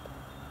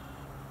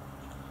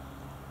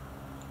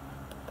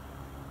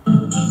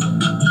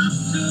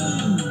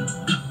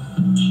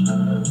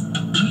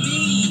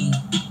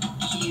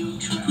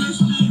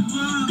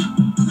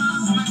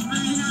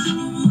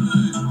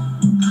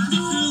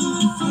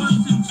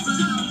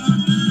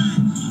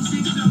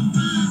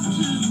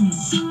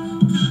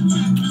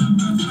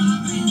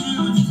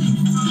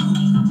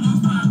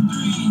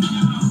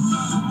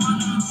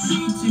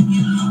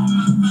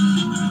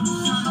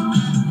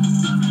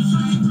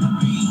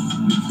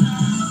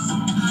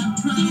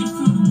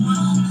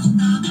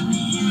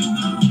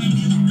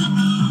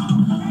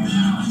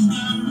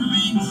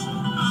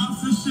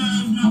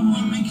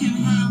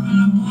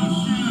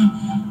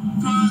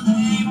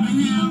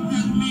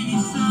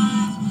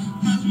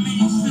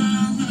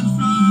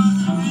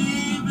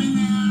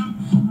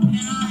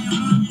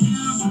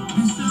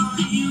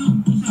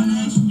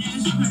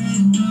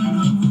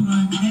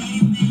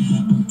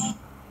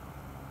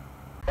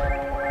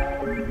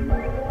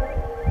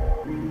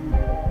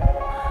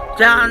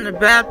 John the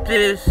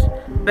Baptist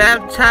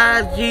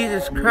baptized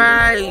Jesus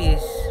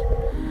Christ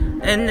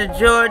in the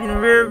Jordan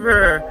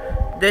River,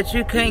 that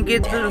you can't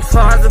get through the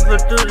Father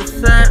but through the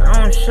Son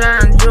on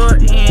Shine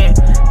Jordan.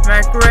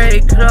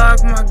 McRae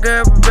Clark, my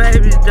girl,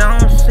 baby,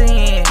 don't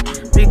sin,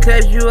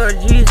 because you are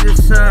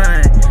Jesus'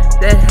 son,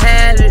 that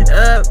had it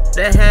up,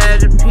 that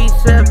had a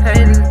piece up,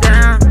 haters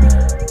down,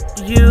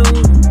 you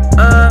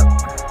up,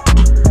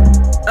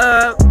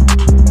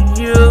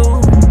 you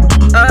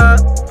up.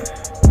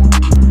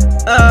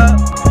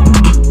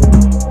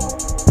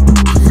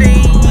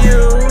 See you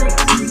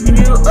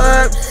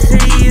up,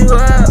 see you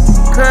up,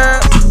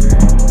 cup.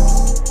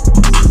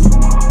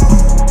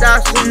 Thou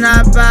shalt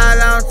not bow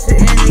down to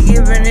any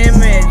given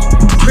image.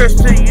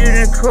 Crystal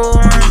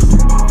unicorn,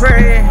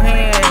 prayer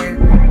hand.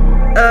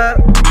 Up,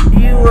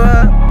 you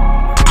up,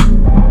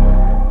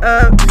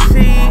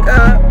 see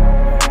up,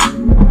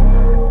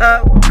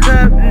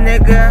 cup,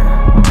 nigga.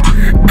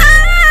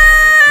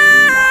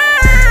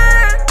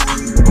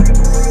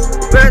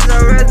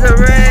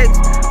 Resurrect.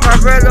 My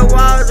brother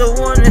was the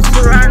one that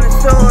surrounded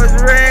Source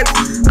Rex.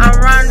 I'm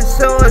riding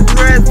Source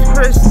Rex,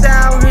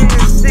 crystal in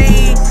the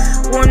sea.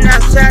 When I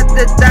shot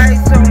the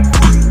dice on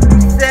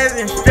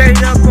 7, straight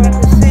up on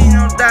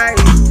casino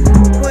dice.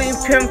 Queen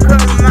Pimp,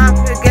 Color,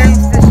 Mafia,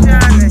 Gangsta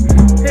shining.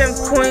 Pimp,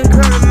 Queen,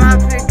 Color,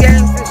 Mafia,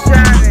 Gangsta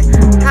shining.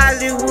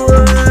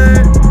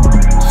 Hollywood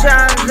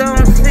shines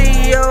on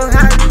CEO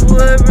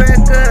Hollywood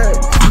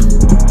Records.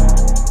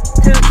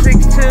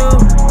 262,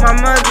 my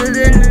mother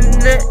didn't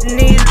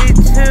needed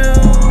to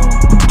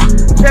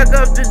check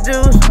up the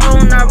dudes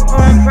on our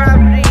own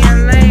property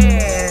and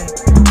land,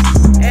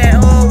 and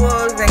oil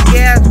wells and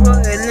gas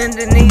wells, and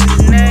Linda needs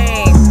a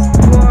name.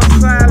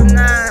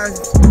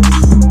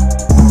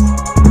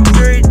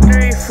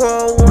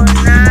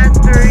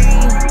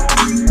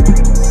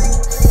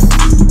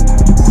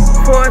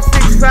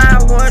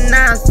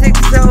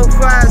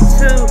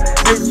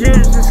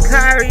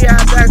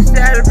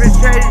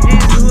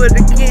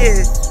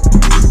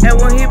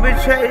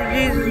 betrayed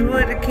Jesus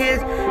with a kiss.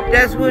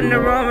 That's when the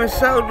Roman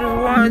soldiers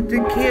wanted to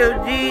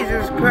kill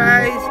Jesus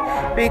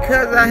Christ.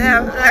 Because I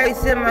have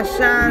ice in my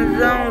shine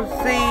zone.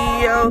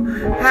 CEO,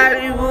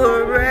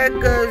 Hollywood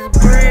Records,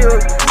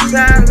 grills,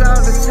 signs all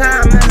the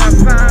time, and I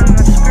find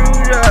them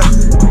screwed up.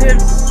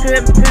 Pimp,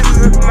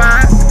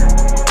 my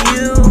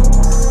you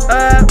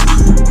up,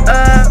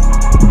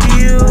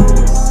 you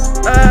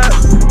up,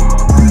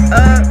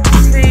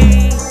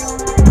 see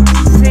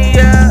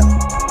up,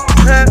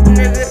 cup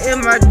nigga in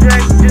my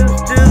drink,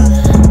 deuce,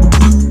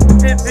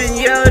 pippin'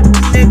 yo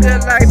nigga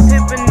like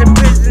pippin' the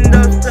prison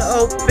doors to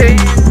open,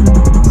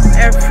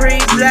 and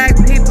free black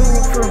people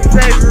from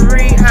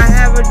slavery. I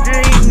have a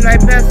dream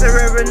like Pastor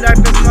Reverend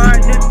Dr.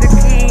 Martin Luther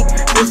King.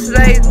 The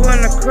slaves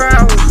wanna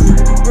cross,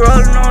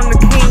 rolling on the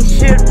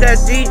kingship that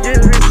Jesus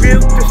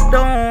rebuked the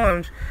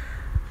storms.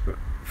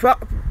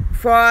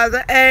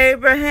 Father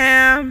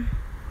Abraham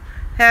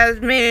has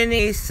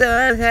many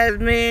sons, has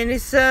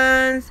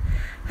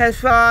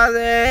Father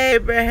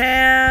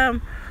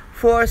Abraham.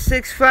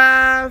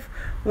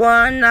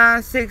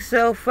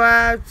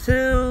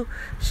 465-196-052,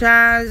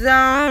 Shine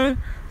Zone,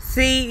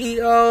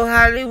 CEO,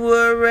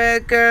 Hollywood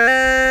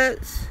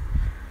Records.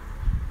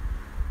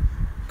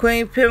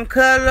 Queen Pimp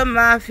Color,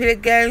 Mafia,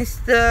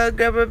 Gangsta,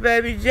 Gubber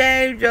Baby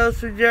James,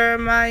 Joseph,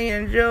 Jeremiah,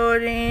 and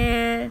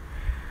Jordan.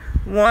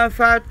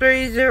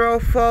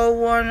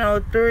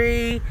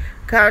 153-04103,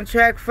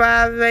 contract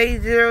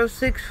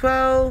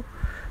 58064.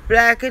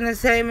 Black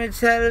Entertainment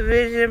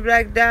Television,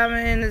 Black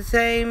Diamond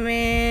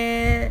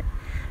Entertainment.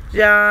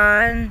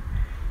 John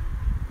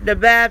the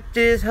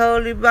Baptist,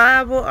 Holy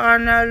Bible,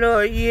 on our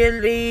Lord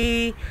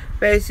yearly.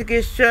 Basic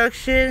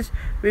instructions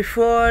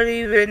before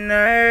leaving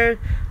earth.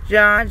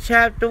 John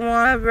chapter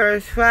 1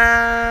 verse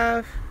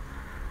 5.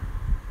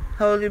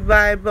 Holy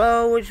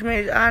Bible, which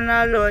means on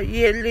our Lord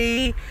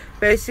yearly.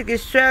 Basic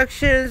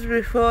instructions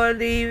before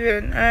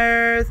leaving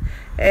earth.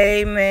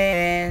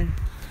 Amen.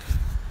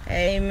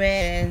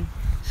 Amen.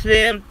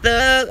 Slim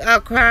Thug,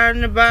 I'll cry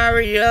in the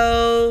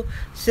barrio.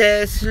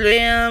 Says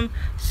Slim,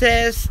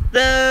 says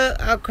Thug,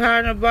 I'll cry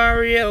in the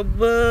barrio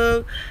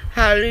book.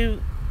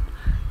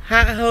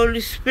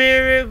 Holy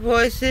Spirit,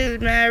 voices,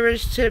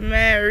 marriage to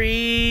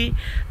married.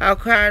 I'll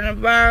cry in the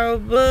barrio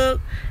book.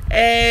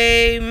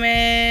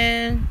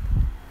 Amen.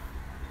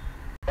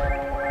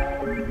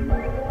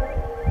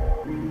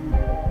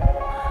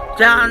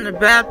 John the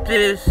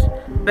Baptist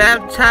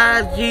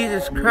baptized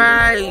Jesus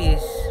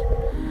Christ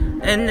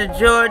in the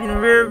Jordan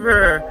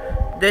River,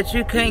 that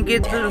you can't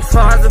get to the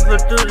Father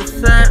but through the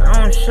Son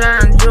on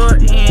Shine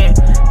Jordan.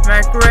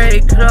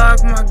 McRae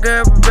Clark, my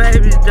girl,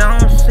 babies,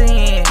 don't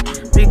sin,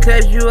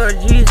 because you are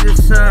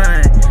Jesus'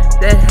 son,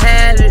 that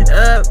had it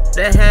up,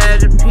 that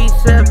had a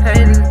piece up,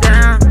 haters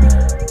down,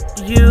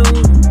 you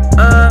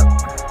up,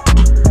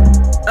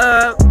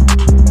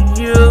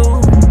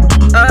 you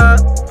up.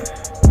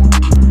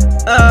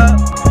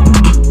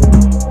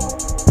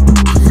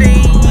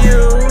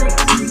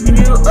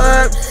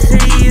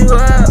 See you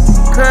up,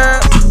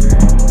 cup.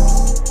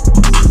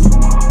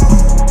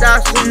 Thou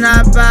shalt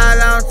not bow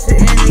down to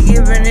any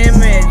given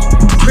image.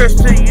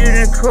 Crystal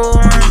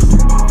unicorn,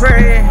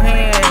 prayer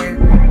hand.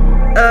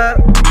 Up,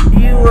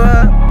 you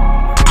up,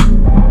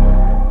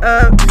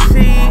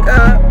 see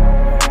up,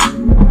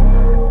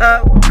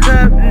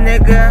 cup,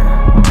 nigga.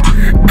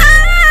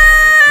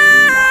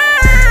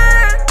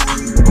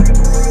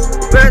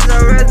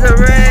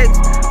 Resurrect.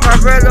 My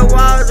brother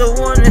was the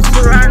one that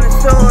surrounded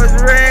Swords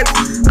Rex.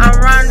 I'm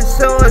riding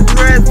Swords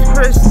Rex,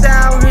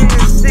 crystal in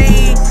the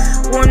sea.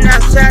 When I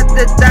shot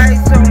the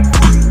dice on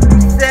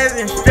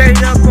 7,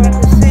 straight up on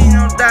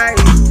casino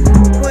dice.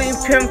 Queen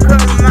Pimp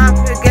Color,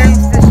 Mafia,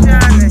 Gangsta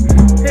shining.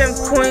 Pimp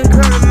Queen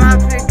Color,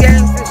 Mafia,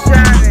 Gangsta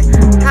shining.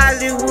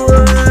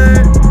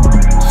 Hollywood,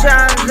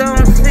 Shine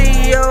Zone,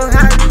 CEO,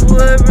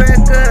 Hollywood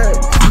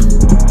Records.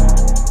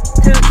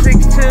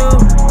 262,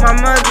 my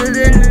mother's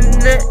in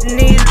the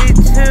needed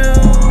too.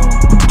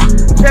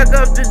 Check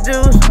up the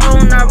dudes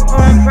on our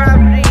own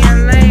property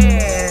and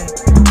land,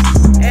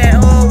 and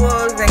oil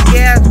wells and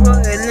gas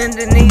wells, and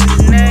Linda needs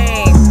a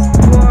name.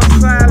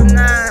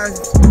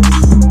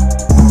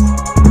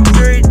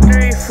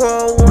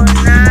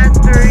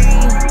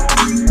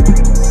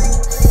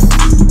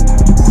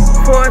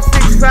 459-334-193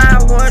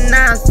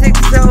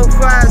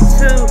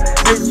 465-196-052.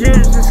 It's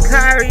Judas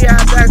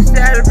Iscariot,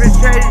 backstabber,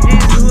 betrayed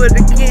Jesus with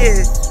a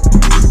kiss.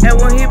 And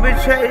when he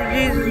betrayed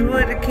Jesus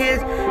with a kiss,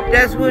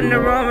 that's when the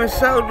Roman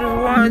soldiers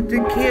wanted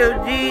to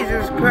kill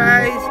Jesus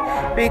Christ.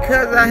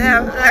 Because I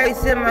have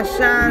ice in my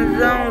shine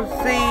zone,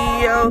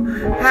 CEO,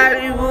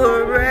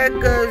 Hollywood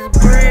Records,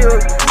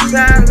 grills,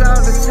 signs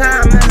all the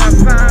time, and I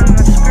find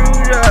them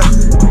screwed up.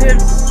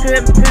 Pimp,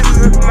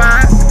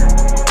 my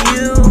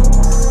you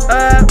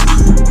up,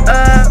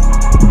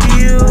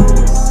 you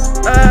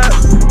up,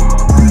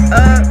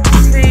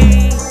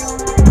 see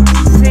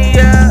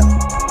up,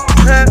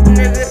 cup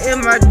nigga in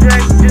my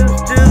drink,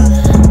 deuce,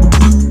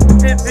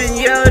 pippin'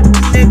 yo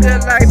nigga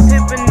like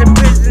pippin' the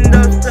prison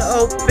doors to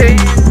open,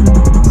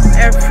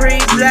 and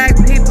free black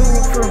people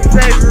from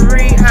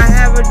slavery. I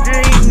have a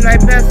dream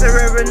like Pastor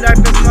Reverend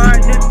Dr.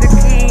 Martin Luther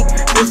King.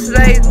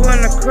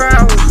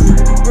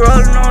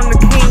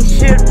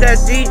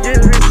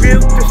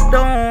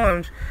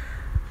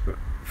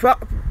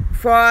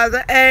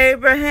 Father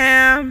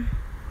Abraham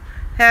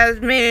has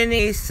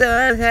many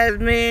sons, has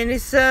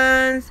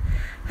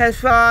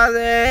Father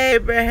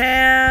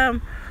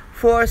Abraham.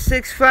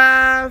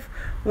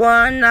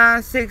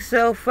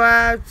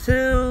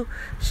 465-196-052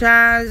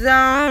 Shine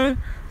Zone,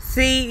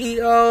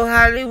 CEO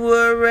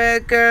Hollywood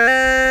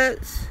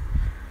Records.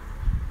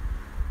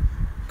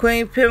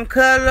 Queen Pimp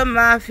Color,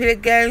 Mafia,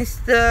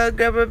 Gangsta,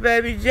 Gubber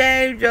Baby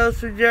James,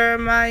 Joseph,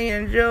 Jeremiah,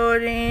 and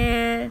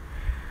Jordan.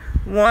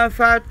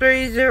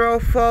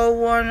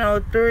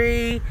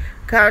 153-04103,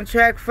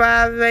 contract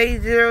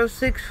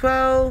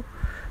 58064.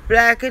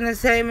 Black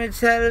Entertainment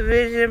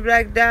Television,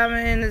 Black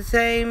Diamond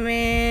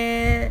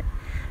Entertainment.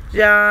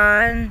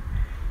 John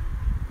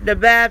the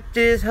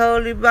Baptist,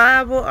 Holy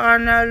Bible,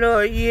 on our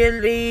Lord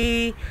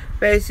yearly.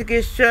 Basic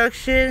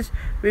instructions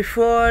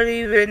before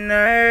leaving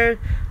earth.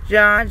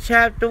 John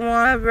chapter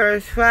 1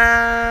 verse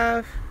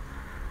 5.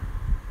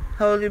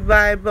 Holy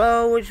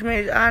Bible, which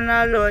means on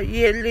our Lord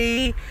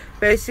yearly.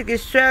 Basic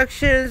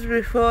instructions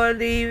before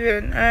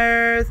leaving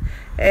earth.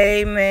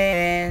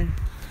 Amen.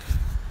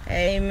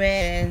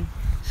 Amen.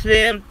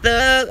 Slim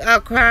Thug,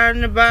 I'll cry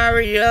in the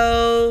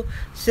barrio.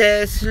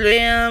 Says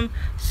Slim,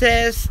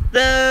 says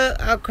Thug,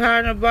 I'll cry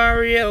in the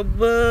barrio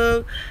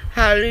book.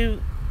 Holy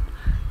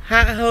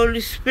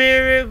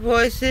Spirit,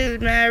 voices,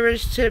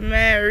 marriage to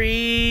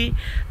marry.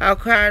 I'll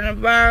cry in the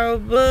barrio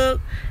book.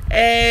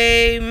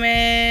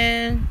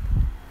 Amen.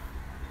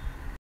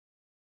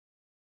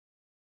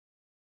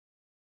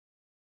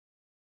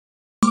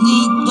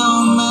 It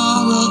don't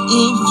matter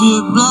if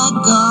you're black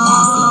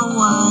or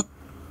white.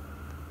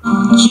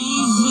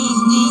 Jesus,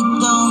 it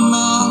don't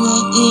matter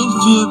if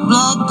you're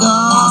black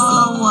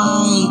or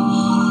white.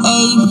 A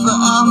for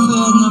Alpha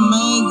and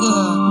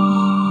Omega.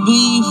 B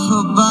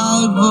for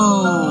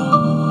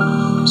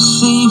Bible.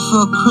 C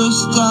for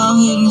Crystal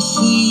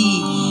Hennessy.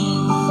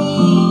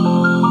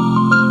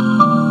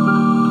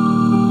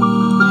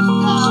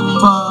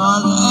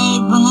 Father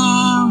Abraham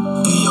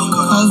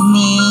has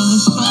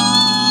many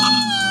sons.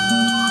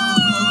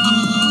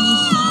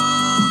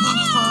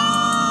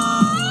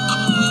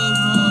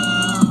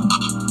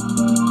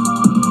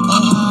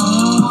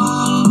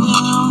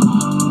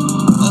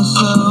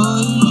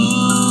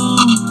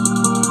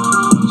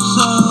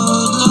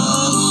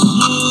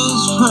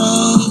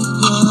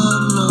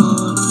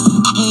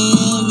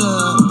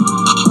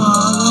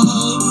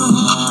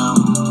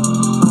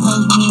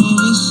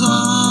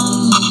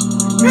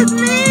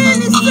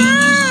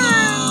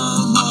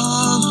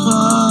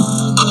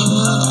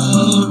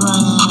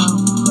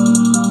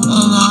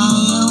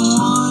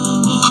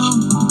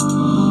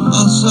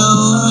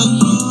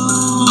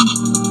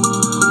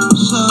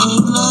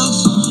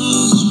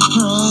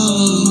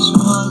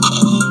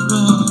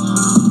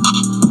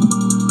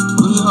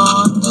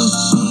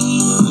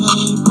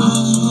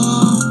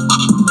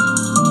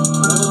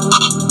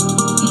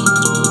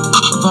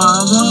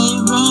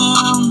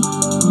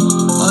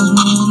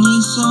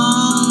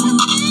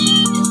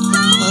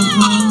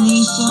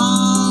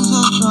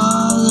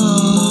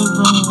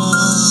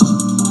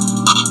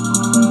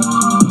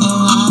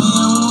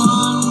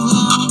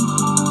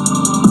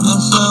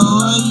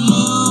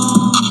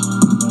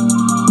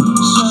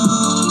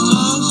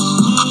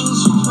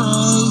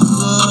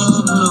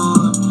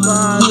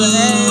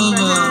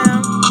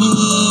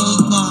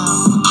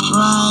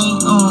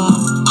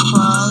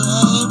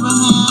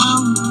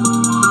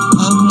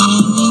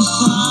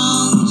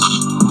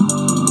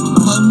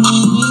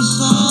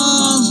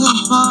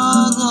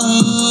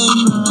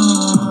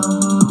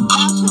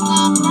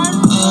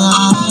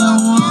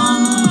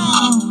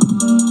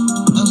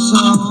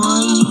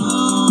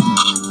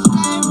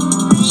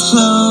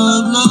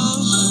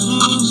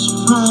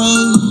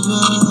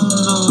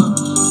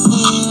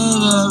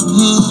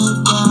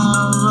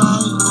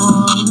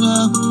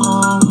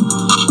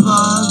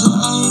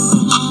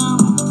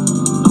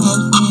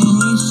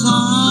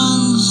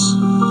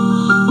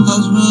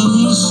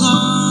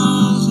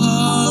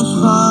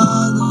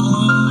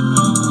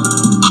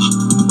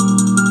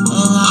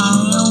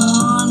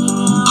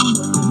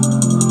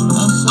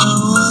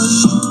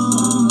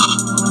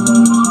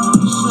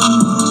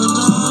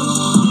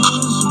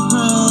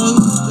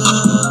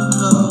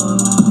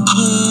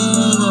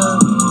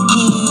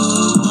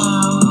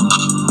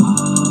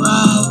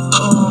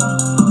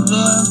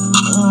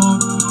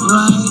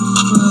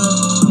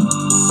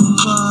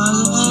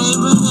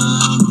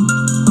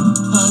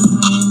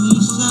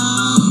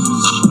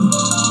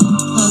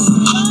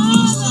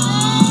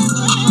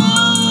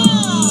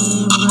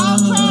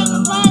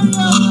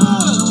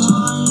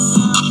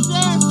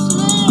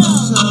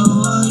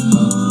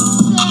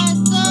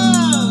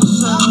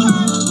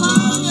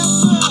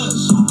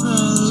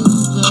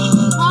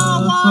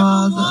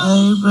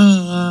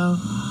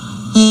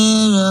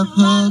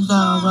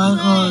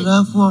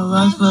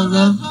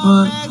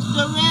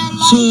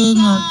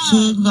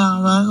 Chin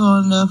down, right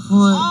on left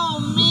foot,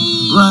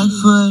 right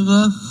foot,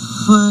 left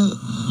foot,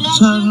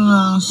 turn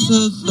around,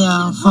 sit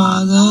down.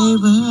 Father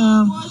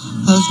Abraham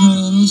has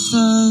many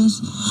sons.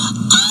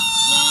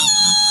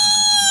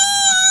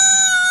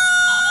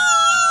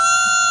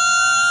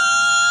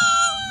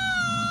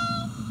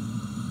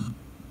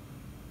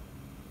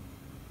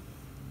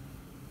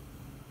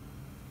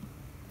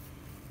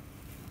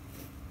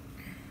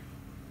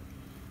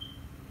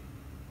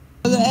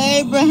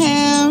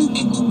 Abraham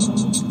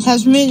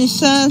has many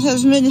sons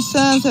as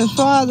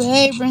Father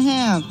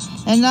Abraham,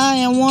 and I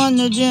am one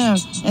of them,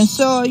 and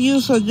so are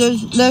you. So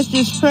let's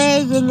just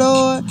praise the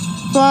Lord.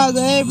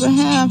 Father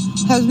Abraham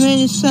has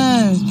many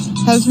sons.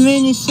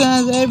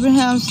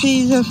 Abraham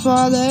sees his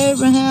Father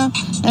Abraham,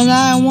 and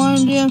I am one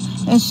of them,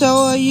 and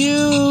so are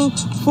you.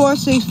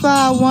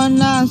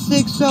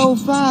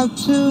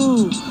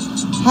 465-196-052.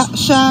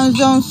 Shines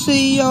on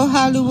CEO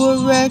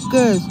Hollywood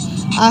Records.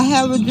 I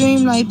have a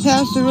dream like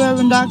Pastor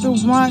Reverend Dr.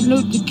 Martin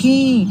Luther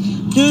King.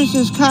 Judas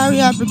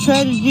Iscariot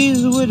portrayed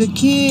Jesus with a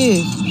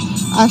kiss.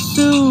 I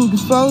sued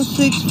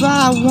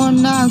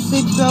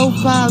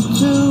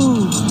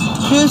 465-196-052.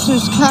 Judas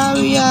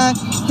Iscariot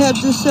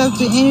helped himself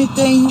to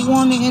anything he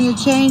wanted in the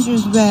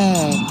changer's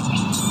bag.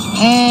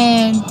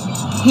 And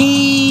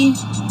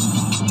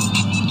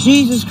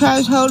Jesus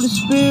Christ, Holy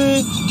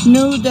Spirit,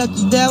 knew that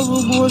the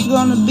devil was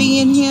going to be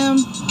in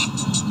him.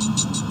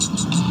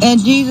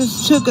 And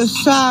Jesus took a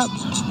sop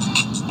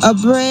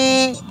of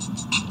bread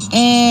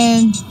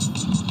and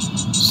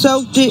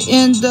soaked it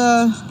in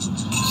the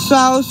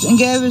sauce and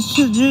gave it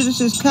to Judas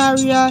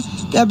Iscariot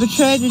that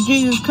betrayed the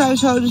Jesus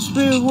Christ, Holy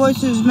Spirit,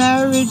 voices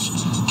marriage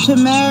to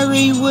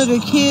Mary with a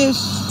kiss.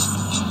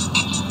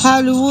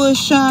 Hollywood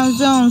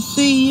shines on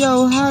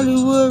CEO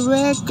Hollywood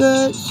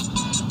Records.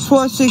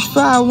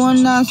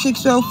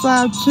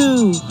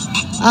 465-196-052.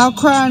 I'll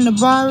cry in the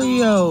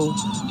barrio.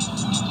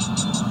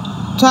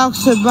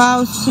 Talks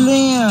about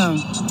Slim.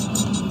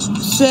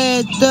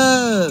 Said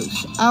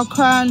thugs. I'll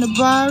cry in the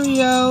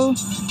barrio.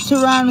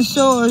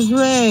 Tyrannosaurus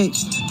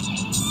Rex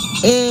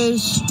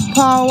is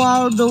Paul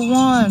Walter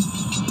One.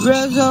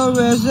 Rezo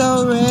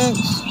Rex.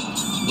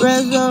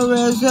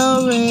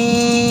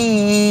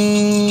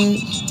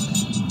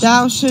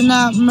 Thou shalt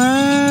not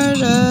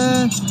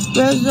murder.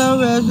 Rezo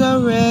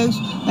Rex.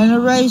 And the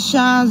ray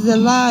shines the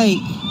light.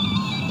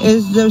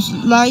 Is the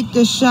light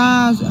that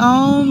shines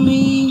on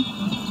me.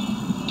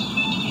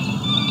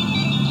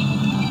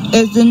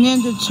 Is the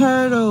Ninja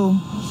Turtle.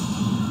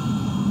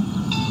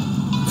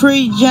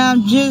 Free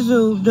Jam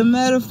Jizzle, the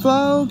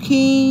Metaphor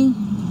King.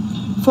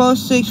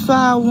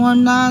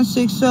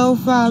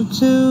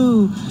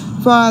 465-196-052.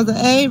 Father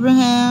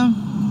Abraham.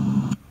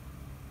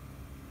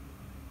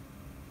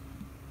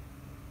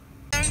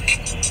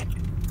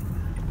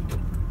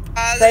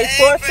 Say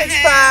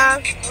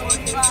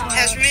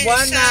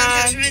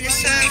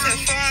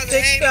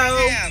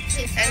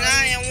 465-196-052. And I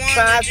am one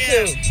of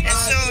them. And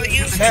so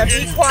you Now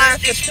be quiet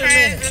for 2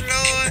 minutes. the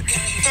Lord.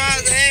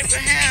 Father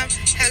Abraham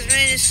has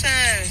many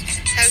sons.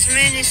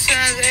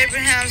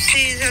 Abraham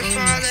sees his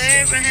father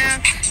Abraham,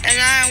 and I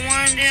am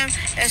one of them,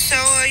 and so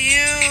are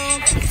you.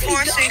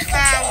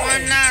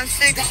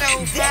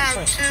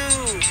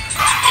 465-196-052.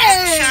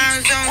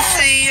 Shines on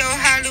CEO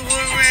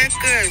Hollywood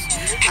Records.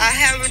 I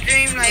have a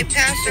dream like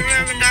Pastor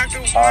Reverend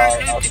Dr.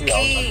 Martin Luther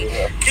King.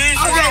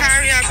 Judas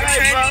Iscariot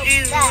portrayed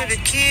Jesus with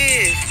a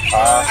kiss.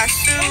 I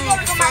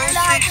sued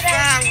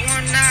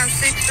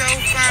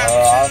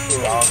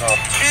 465-196-052.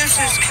 Judas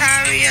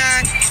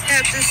Iscariot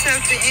helped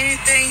himself to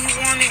anything he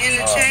wanted in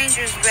the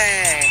changer's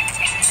bag.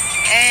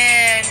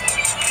 And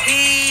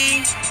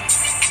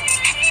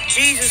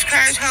Jesus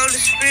Christ,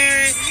 Holy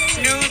Spirit,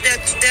 knew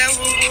that the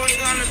devil was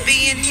going to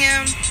be in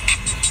him.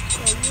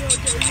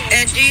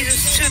 And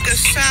Jesus took a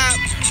sop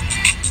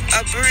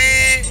of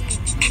bread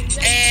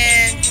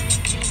and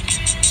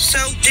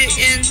soaked it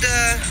in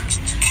the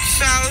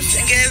sauce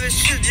and gave it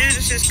to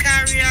Judas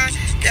Iscariot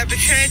that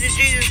betrayed the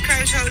Jesus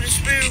Christ, Holy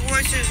Spirit,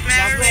 voices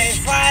marriage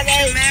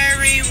to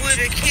Mary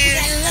with a kiss.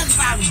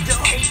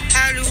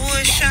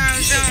 Hollywood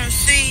shines on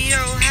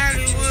CEO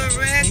Hollywood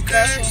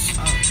Records.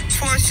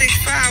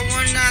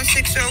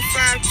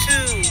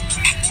 465-196-052.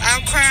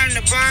 I'll cry in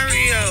the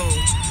barrio.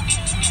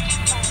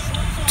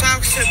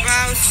 Talks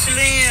about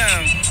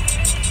Slim.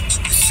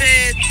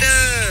 Said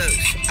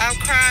thugs. I'll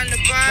cry in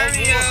the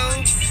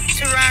barrio.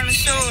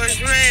 Tyrannosaurus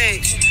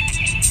Rex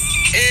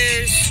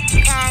is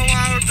Paul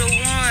Walter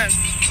One.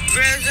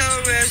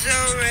 Rezo Rex.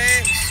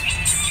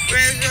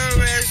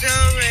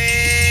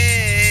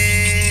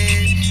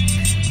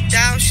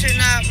 Thou shalt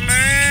not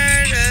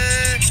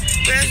murder.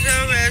 Rezo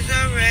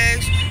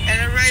Rex. And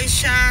the ray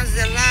shines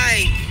the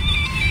light.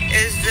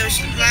 Is the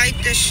light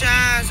that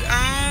shines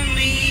on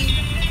me.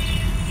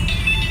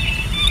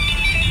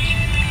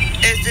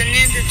 Is the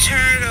Ninja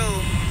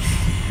Turtle.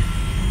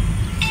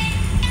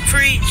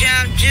 Free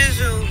Jam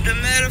Jizzle, the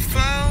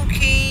Metaphor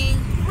King.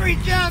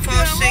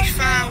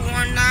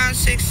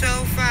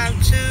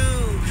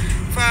 465-196-052.